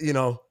just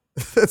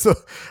it's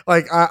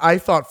I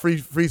thought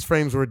freeze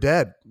frames were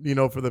dead,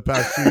 for the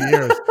past few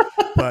years,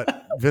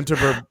 but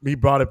Vinterberg, he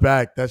brought it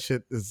back. That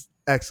shit is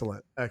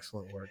excellent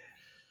work.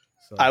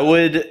 So I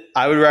would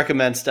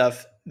recommend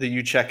stuff that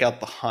you check out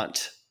The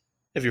Hunt.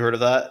 Have you heard of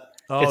that?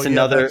 oh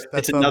yeah, that's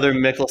It's a another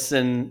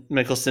Mickelson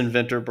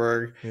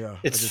Vinterberg. yeah. I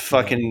It's did see that.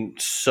 fucking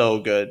so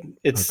good.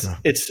 Okay.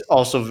 It's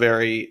also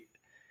very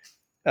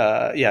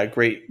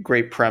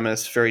great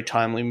premise, very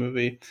timely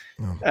movie.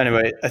 Oh.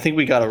 Anyway, I think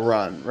we got to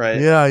run, right?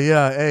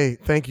 Yeah. Hey,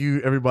 thank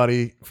you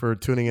everybody for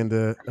tuning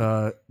into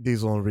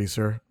Dezil and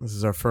Reeser. This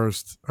is our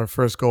first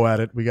go at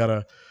it. We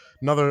got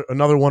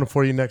another one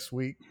for you next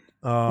week.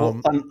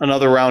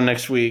 Another round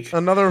next week.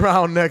 Another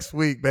round next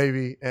week,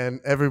 baby. And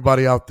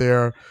everybody out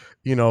there,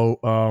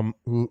 who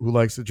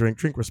likes to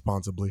drink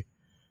responsibly.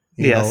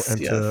 And Yes.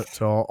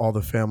 to all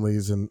the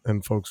families and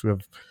folks who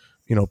have,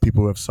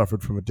 people who have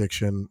suffered from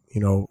addiction,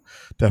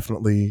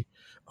 definitely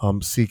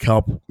seek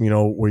help,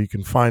 where you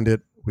can find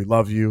it. We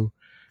love you.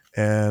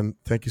 And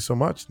thank you so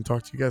much, and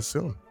talk to you guys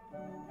soon.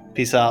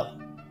 Peace out.